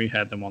mean? Like we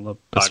had them on the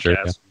That's true,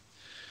 podcast,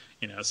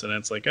 so then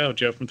it's like, oh,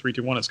 Joe from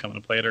 321 is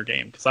coming to play at our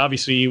game. Because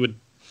obviously you would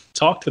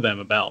talk to them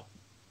about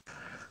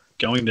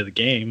going to the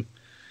game.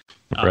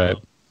 Right.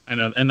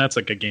 And that's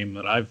like a game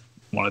that I've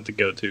wanted to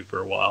go to for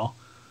a while.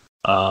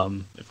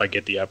 If I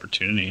get the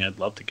opportunity, I'd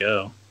love to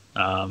go.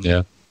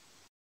 Yeah.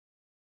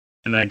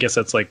 And I guess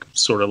that's like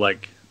sort of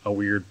like a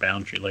weird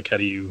boundary. Like, how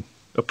do you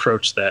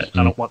approach that?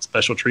 I don't want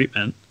special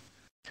treatment,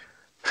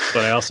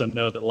 but I also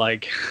know that,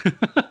 like,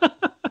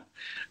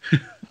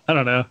 I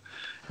don't know,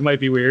 it might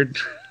be weird.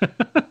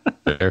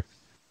 Fair.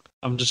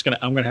 I'm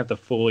gonna have to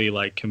fully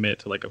like commit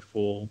to like a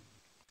full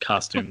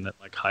costume that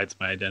like hides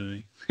my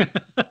identity.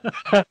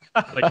 I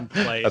can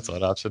play. That's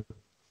an option.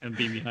 And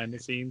be behind the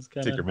scenes.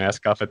 Take your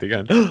mask off at the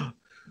end.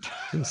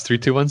 It's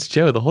 321's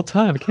Joe the whole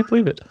time. I can't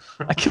believe it.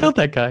 I killed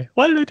that guy.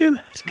 Why did I do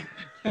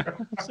that?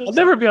 I'll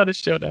never be on this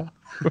show now.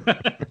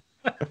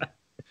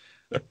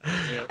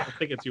 Yeah, I'm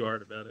thinking too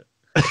hard about it.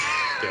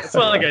 It's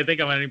not like I think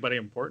I'm anybody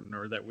important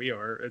or that we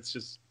are. It's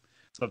just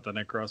something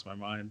that crossed my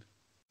mind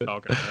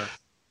talking about.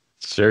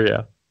 Sure,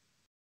 yeah.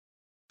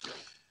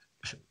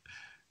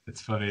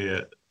 It's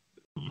funny.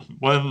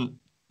 One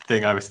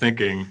thing I was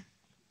thinking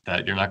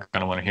that you're not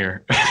going to want to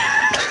hear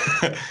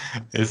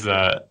is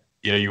that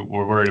you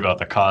were worried about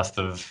the cost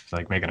of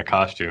like making a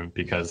costume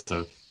because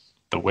of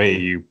the way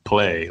you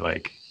play.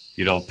 Like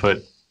you don't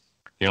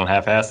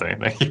half-ass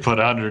anything. You put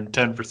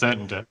 110%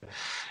 into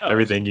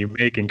everything you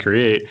make and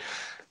create.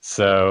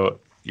 So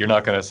you're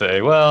not going to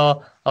say,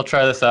 well, I'll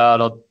try this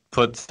out. I'll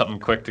put something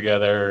quick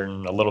together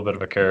and a little bit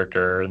of a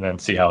character and then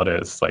see how it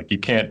is. Like you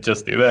can't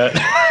just do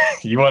that.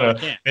 You want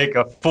to make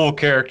a full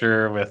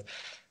character with,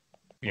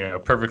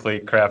 perfectly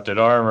crafted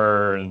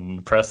armor and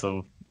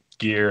impressive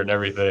gear and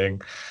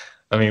everything.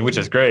 I mean, which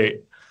is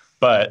great.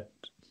 But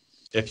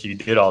if you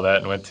did all that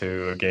and went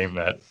to a game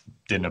that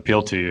didn't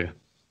appeal to you,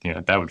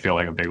 that would feel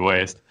like a big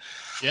waste.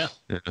 Yeah.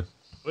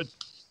 Would.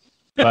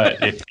 But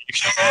if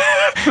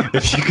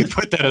you could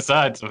put that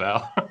aside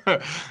somehow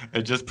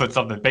and just put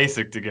something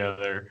basic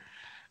together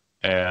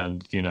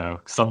and,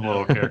 some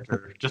little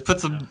character, just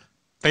put some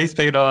face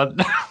paint on.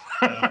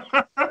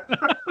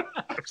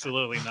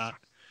 Absolutely not.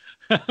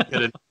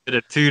 Get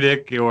a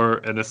tunic or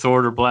a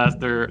sword or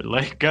blaster,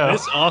 let go.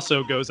 This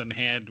also goes in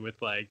hand with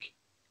like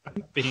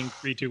being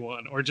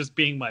 321 or just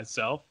being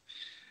myself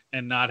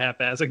and not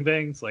half-assing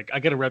things. Like I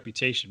got a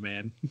reputation,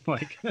 man.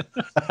 Like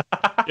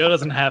Joe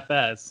doesn't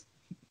half-ass.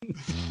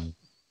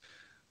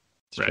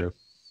 True.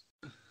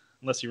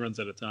 Unless he runs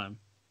out of time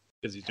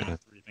because he's doing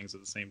 3 things at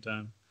the same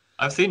time.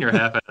 I've seen your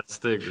half-ass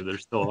things, and they're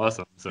still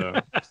awesome. So,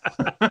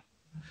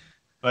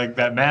 like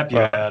that map you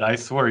had, I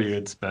swore you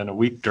had spent a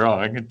week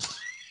drawing.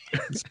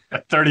 It's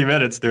 30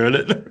 minutes doing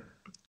it. It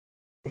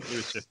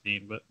was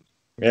 15, but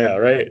yeah,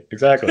 right,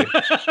 exactly.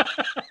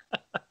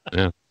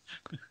 Yeah.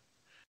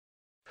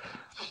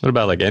 What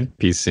about like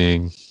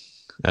NPCing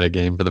at a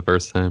game for the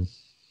first time?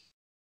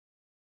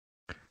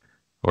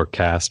 Or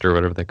cast or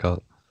whatever they call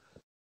it.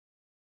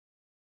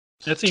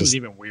 That seems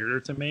even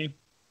weirder to me.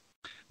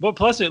 But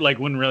plus it like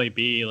wouldn't really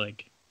be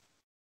like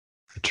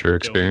a true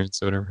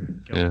experience or whatever.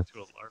 Yeah. To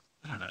a LARP.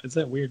 I don't know. Is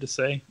that weird to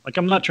say? Like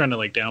I'm not trying to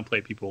like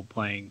downplay people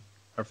playing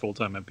or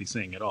full-time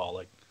NPCing at all.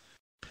 Like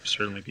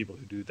certainly people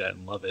who do that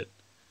and love it.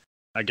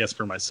 I guess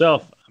for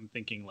myself, I'm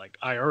thinking like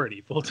I already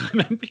full-time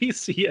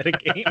NPC at a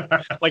game.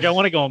 Like I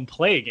want to go and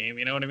play a game,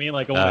 you know what I mean?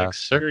 Like I want to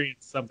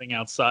experience something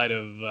outside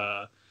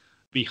of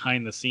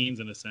behind the scenes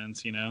in a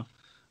sense, I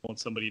want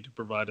somebody to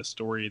provide a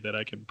story that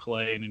I can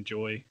play and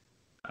enjoy.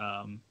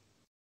 And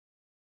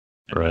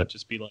not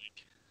just be like,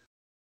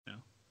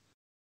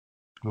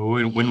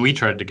 When we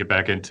tried to get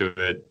back into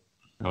it,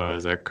 I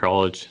was at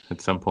college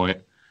at some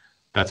point.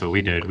 That's what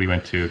we did. We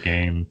went to a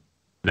game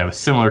that was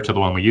similar to the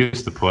one we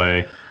used to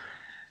play.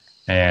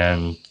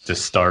 And to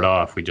start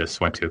off, we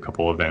just went to a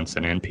couple events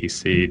and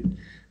NPC'd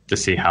to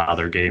see how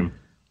their game,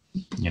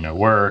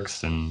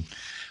 works and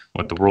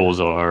what the rules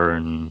are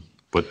and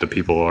what the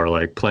people are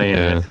like playing.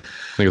 Yeah, I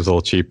think it was a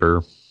little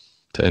cheaper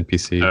to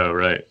NPC. Oh,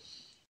 right.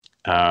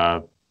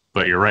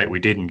 But you're right. We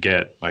didn't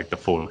get like the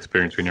full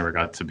experience. We never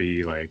got to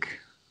be like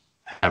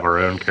have our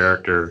own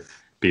character,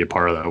 be a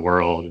part of that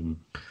world and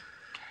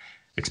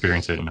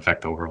experience it and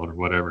affect the world or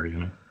whatever,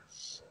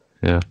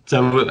 Yeah.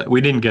 So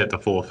we didn't get the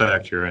full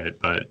effect, you're right,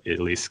 but it at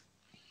least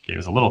gave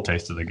us a little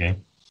taste of the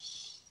game.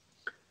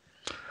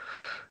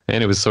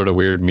 And it was sort of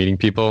weird meeting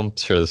people. I'm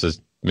sure this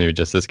is maybe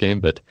just this game,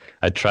 but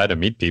I'd try to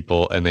meet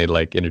people and they'd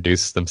like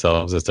introduce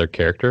themselves as their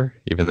character,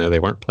 even though they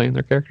weren't playing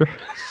their character.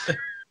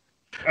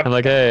 I'm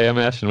like, hey, I'm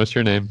Ashton. What's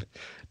your name?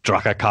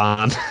 Draka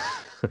Khan.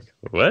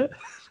 What?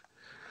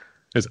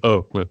 It's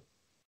my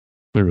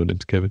real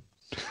name's Kevin.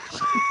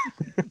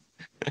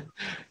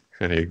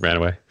 And he ran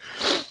away.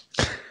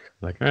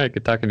 Like, all right,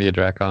 good talking to you,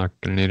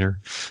 Draconator.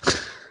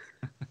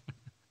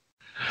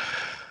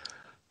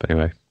 But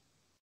anyway.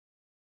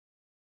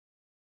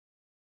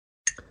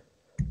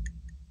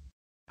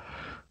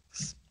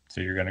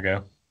 So you're going to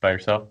go by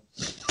yourself,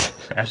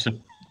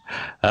 Ashton?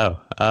 Oh,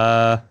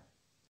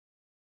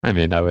 I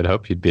mean, I would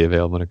hope you'd be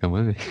available to come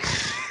with me.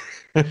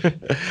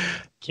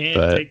 Can't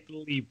But take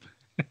the leap.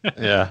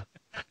 yeah,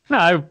 no,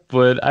 I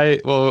would.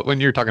 Well, when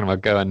you're talking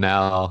about going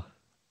now,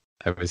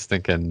 I was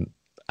thinking,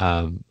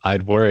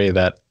 I'd worry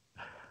that.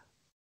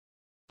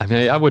 I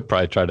mean, I would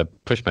probably try to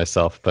push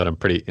myself, but I'm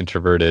pretty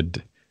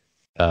introverted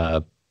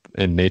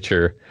in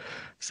nature,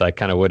 so I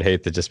kind of would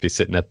hate to just be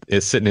sitting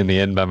in the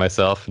inn by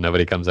myself.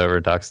 Nobody comes over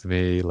and talks to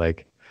me.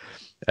 Like,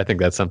 I think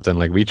that's something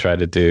like we try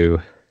to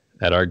do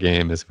at our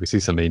game is if we see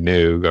somebody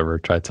new, go over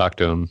try to talk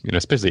to them.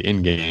 Especially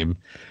in game.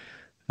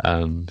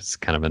 It's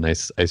kind of a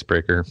nice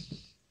icebreaker.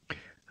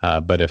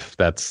 But if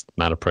that's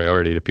not a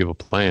priority to people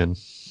playing,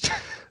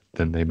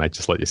 then they might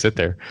just let you sit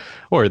there,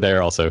 or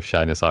they're also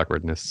shyness,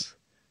 awkwardness,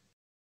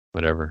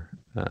 whatever.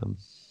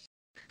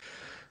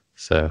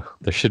 So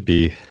there should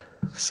be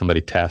somebody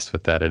tasked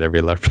with that at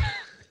every LARP.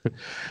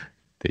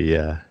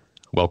 The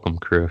welcome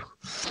crew,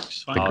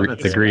 Just the, find the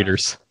biggest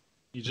greeters. guy.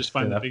 You just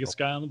find Yeah, the biggest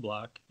guy on the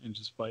block and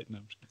just fight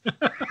him.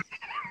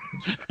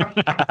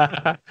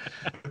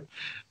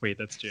 Wait,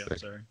 that's Jay. I'm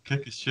sorry.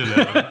 Kick his shit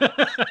out of him.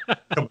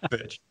 Come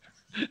bitch.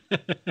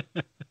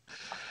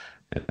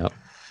 Yeah,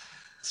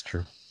 it's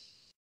true.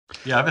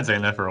 Yeah, I've been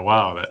saying that for a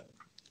while, that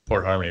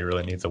Port Harmony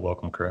really needs a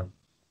welcome crew.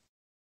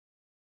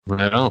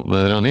 I don't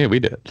need it. We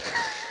did.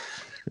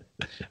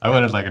 I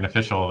wanted like an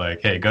official,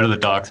 like, hey, go to the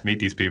docks, meet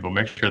these people,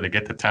 make sure they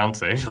get to town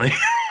safely.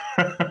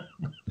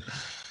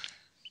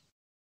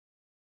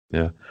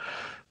 Yeah.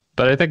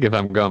 But I think if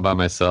I'm going by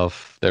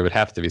myself, there would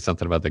have to be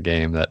something about the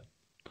game that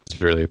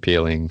is really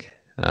appealing.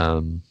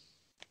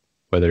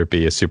 Whether it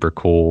be a super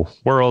cool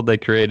world they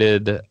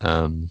created,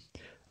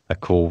 a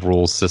cool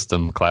rules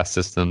system, class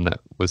system that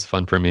was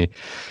fun for me.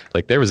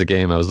 Like there was a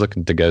game I was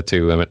looking to go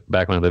to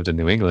back when I lived in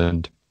New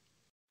England,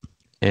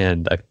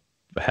 and I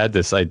had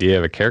this idea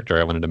of a character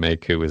I wanted to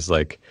make who was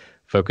like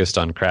focused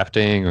on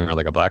crafting or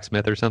like a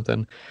blacksmith or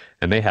something.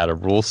 And they had a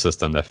rule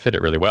system that fit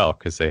it really well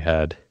because they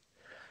had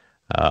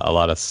a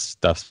lot of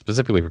stuff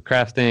specifically for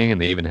crafting,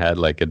 and they even had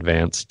like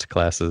advanced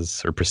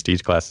classes or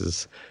prestige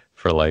classes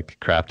for like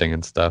crafting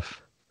and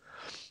stuff.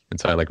 And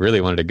so I like really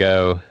wanted to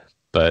go,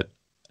 but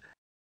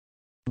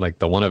like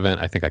the one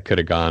event I think I could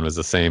have gone was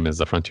the same as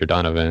the Frontier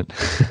Dawn event.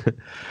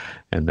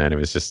 And then it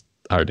was just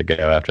hard to go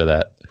after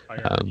that.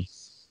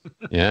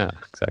 Yeah,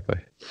 exactly.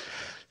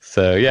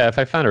 So yeah, if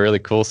I found a really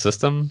cool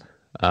system,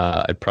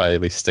 I'd probably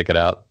at least stick it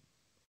out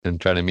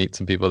and try to meet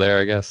some people there,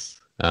 I guess.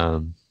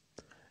 And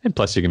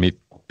plus you can meet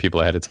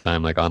people ahead of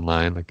time, like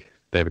online, like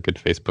they have a good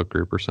Facebook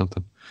group or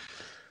something.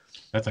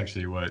 That's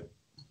actually what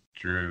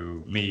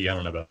drew me, I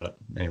don't know about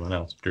anyone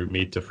else, drew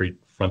me to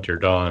Frontier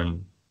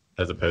Dawn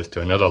as opposed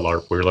to another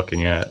LARP we were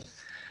looking at,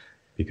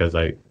 because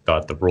I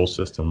thought the rule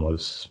system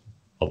was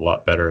a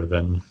lot better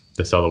than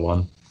this other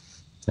one.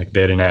 Like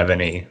they didn't have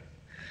any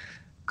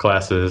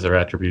classes or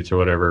attributes or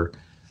whatever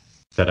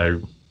that I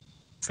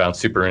found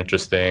super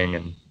interesting,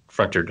 and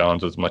Frontier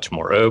Dawn's was much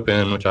more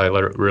open, which I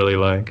really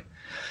like.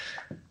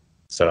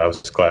 So I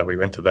was glad we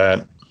went to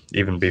that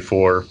even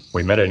before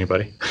we met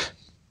anybody.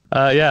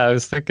 Yeah, I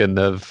was thinking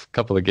of a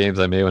couple of games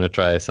I may want to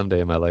try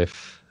someday in my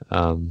life.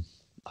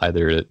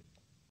 Either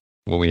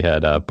when we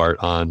had Bart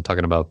on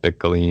talking about Big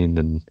Galeen,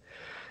 and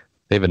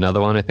they have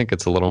another one. I think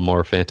it's a little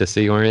more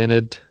fantasy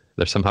oriented.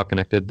 They're somehow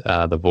connected.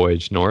 The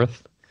Voyage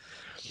North.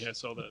 Yeah, I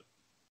saw that.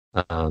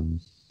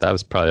 That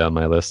was probably on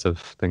my list of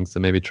things to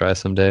maybe try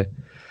someday.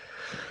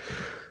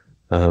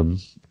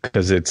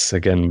 Because it's,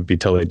 again, would be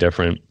totally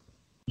different.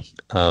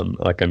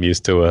 Like I'm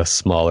used to a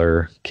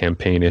smaller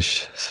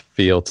campaignish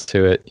feel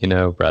to it,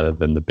 rather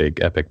than the big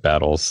epic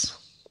battles.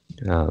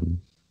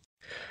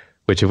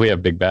 Which if we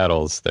have big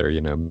battles, they're,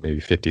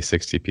 maybe 50,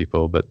 60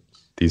 people, but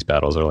these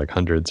battles are like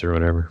hundreds or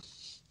whatever.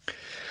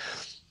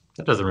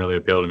 That doesn't really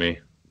appeal to me.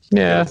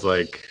 Yeah. It's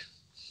like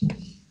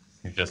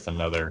you're just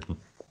another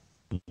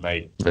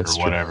night That's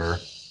or whatever.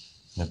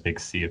 In a big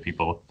sea of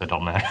people that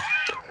don't matter.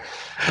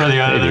 Or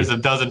there's a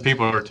dozen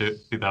people or two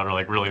that are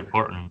like really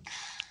important,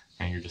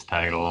 and you're just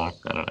tagging along.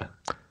 I don't know.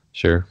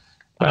 Sure.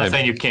 I'm not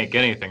saying you can't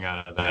get anything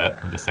out of that.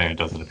 I'm just saying it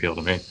doesn't appeal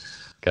to me.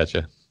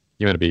 Gotcha.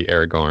 You want to be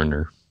Aragorn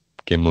or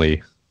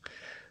Gimli,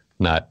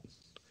 not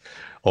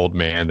old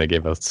man they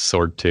gave a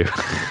sword to.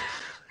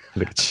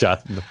 They get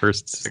shot in the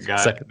first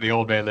second. The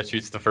old man that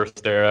shoots the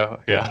first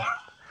arrow. Yeah.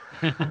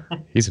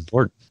 He's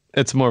important.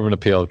 It's more of an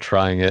appeal of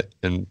trying it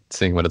and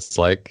seeing what it's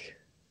like.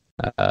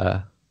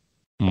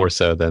 More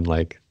so than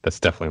like, that's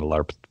definitely a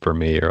LARP for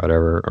me or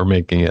whatever, or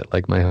making it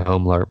like my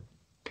home LARP.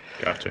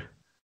 Gotcha.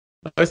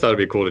 I just thought it'd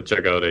be cool to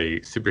check out a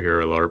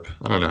superhero LARP.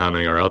 I don't know how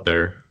many are out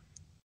there.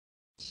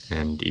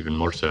 And even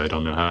more so, I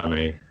don't know how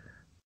many,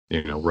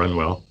 run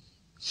well.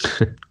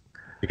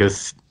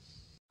 Because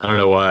I don't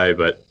know why,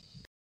 but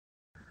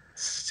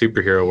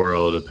superhero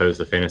world opposed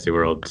to fantasy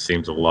world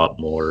seems a lot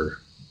more,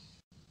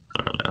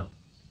 I don't know,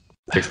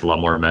 takes a lot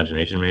more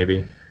imagination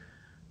maybe.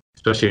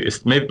 Especially,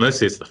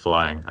 mostly it's the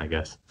flying, I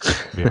guess.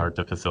 It'd be hard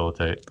to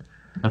facilitate.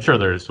 I'm sure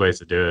there's ways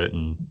to do it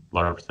and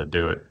LARPs that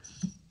do it.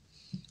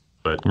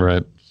 But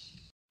right.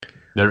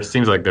 there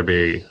seems like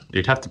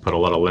you'd have to put a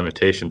lot of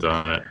limitations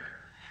on it.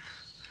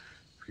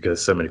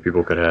 because so many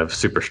people could have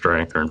super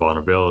strength or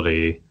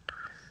invulnerability,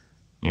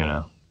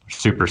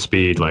 super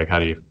speed. Like, how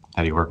do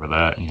you work with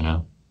that?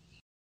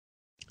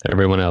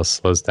 Everyone else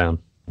slows down.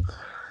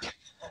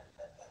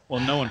 Well,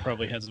 no one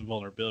probably has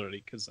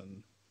invulnerability because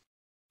then.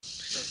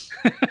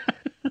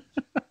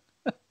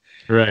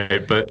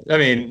 Right, but I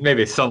mean,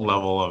 maybe some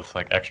level of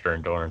like extra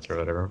endurance or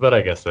whatever. But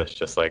I guess that's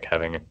just like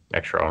having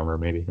extra armor,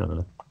 maybe. I don't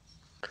know.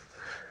 I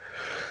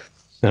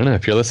don't know.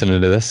 If you're listening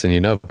to this and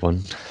you know of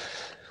one,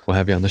 we'll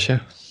have you on the show.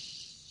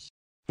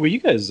 Well, you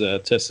guys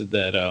tested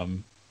that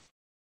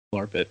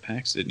LARP at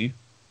PAX, didn't you?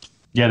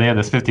 Yeah, they had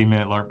this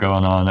 15-minute LARP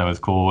going on. That was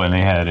cool, and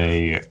they had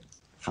a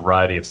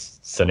variety of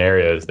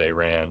scenarios they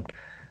ran,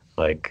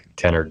 like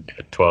 10 or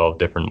 12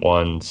 different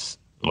ones,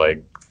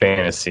 like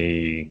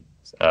fantasy,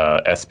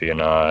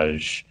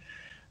 espionage,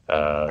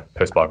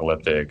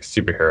 post-apocalyptic,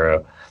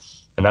 superhero,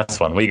 and that's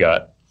the one we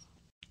got.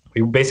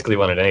 We basically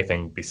wanted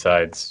anything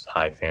besides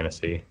high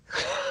fantasy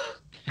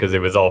because it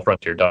was all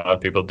Frontier Dawn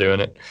people doing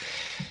it,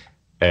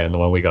 and the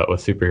one we got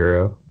was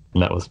superhero,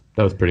 and that was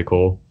pretty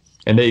cool.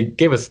 And they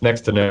gave us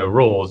next to no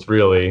rules,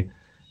 really.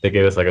 They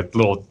gave us like a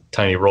little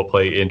tiny role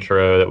play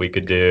intro that we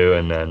could do,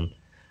 and then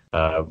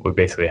we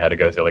basically had to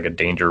go through like a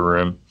danger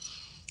room,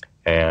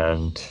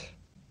 and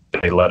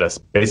they let us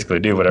basically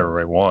do whatever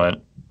we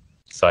want.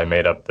 So I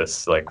made up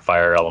this like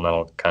fire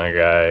elemental kind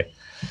of guy,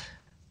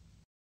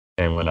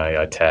 and when I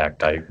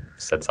attacked, I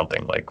said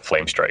something like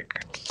flame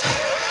strike,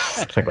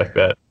 something like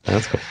that.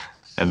 That's cool.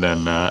 And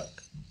then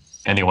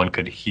anyone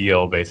could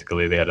heal.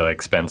 Basically, they had to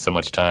like spend so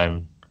much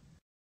time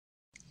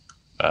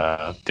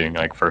doing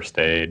like first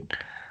aid,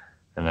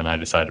 and then I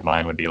decided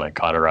mine would be like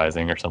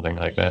cauterizing or something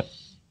like that.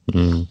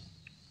 Mm.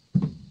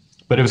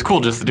 But it was cool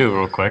just to do it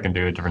real quick and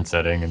do a different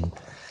setting, and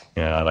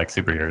I like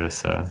superheroes,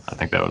 so I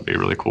think that would be a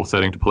really cool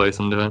setting to play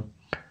sometime.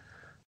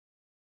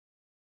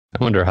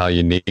 I wonder how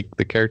unique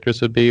the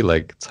characters would be.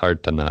 Like, it's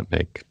hard to not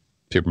make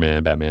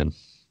Superman, Batman,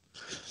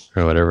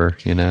 or whatever,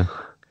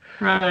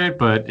 Right,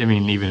 but I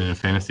mean, even in a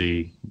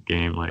fantasy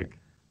game, like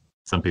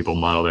some people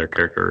model their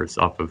characters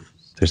off of.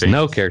 There's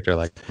no character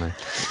like mine.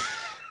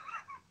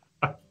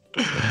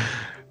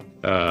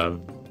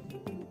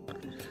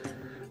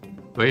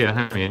 But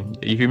yeah, I mean,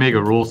 if you make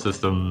a rule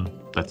system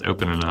that's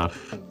open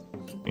enough,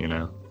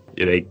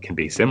 they can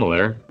be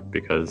similar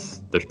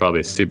because there's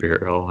probably a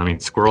superhero. I mean,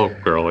 Squirrel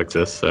Girl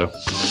exists, so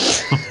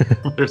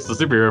there's a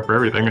superhero for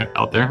everything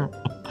out there.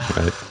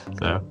 Right.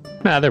 So.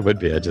 Nah, there would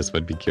be. I just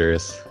would be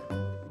curious.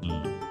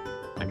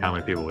 Like how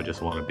many people would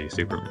just want to be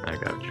Superman? I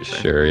got what you're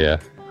saying. Sure, yeah.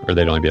 Or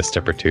they'd only be a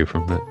step or two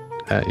from that,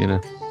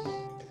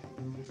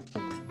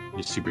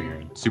 You're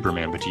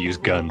Superman, but you use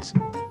guns.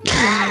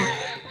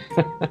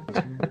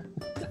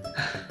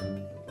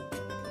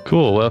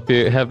 Cool. Well, if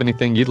you have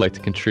anything you'd like to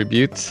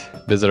contribute,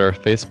 visit our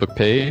Facebook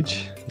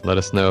page. Let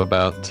us know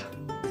about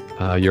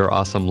your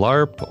awesome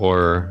LARP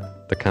or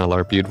the kind of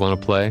LARP you'd want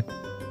to play.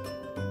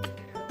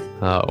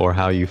 Or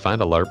how you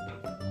find a LARP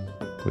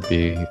would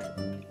be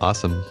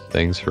awesome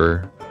things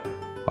for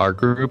our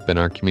group and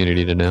our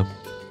community to know.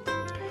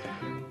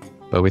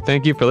 But we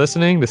thank you for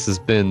listening. This has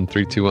been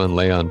 321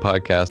 Leon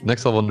Podcast,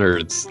 Next Level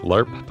Nerds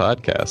LARP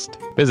Podcast.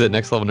 Visit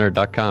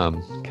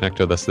nextlevelnerd.com. Connect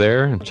with us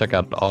there and check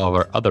out all of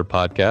our other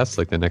podcasts,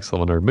 like the Next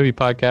Level Nerd Movie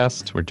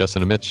Podcast, where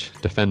Justin and Mitch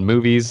defend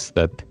movies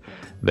that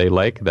they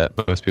like that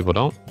most people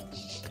don't.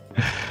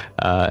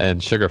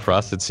 And Sugar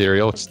Frosted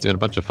Cereal, which is doing a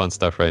bunch of fun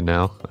stuff right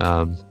now,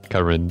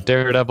 covering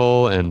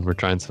Daredevil, and we're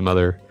trying some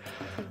other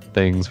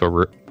things where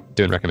we're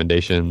doing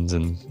recommendations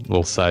and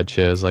little side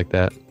shows like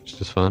that, which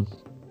is fun.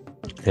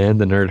 And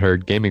the Nerd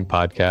Herd Gaming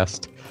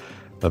Podcast.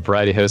 A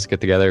variety of hosts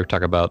get together,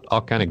 talk about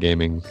all kind of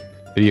gaming,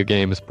 video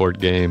games, board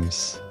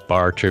games,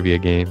 bar trivia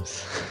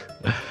games,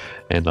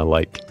 and the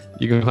like.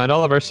 You can find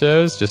all of our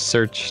shows. Just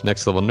search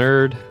Next Level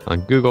Nerd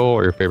on Google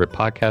or your favorite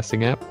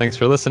podcasting app. Thanks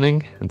for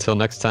listening. Until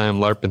next time,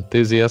 LARP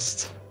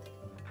enthusiasts,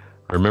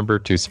 remember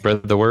to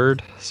spread the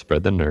word,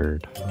 spread the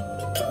nerd.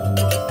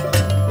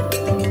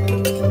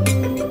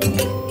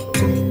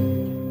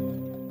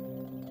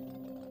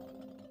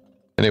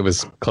 And it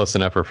was close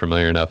enough or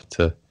familiar enough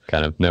to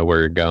kind of know where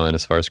you're going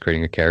as far as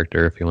creating a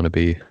character. If you want to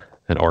be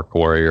an orc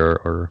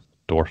warrior or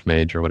dwarf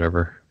mage or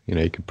whatever,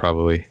 you could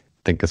probably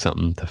think of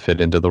something to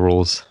fit into the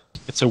rules.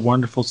 It's a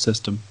wonderful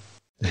system.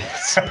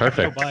 It's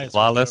perfect.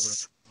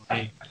 Flawless.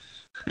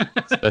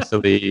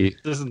 Especially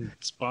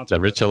the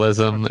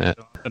ritualism and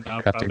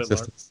crafting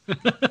systems.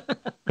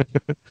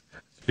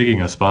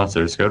 Speaking of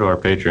sponsors, go to our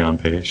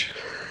Patreon page.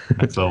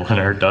 That's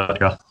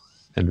nextlevelnerd.com.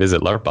 And visit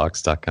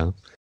larpbox.com.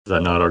 Is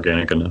that not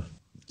organic enough?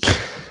 That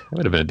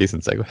would have been a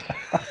decent segue.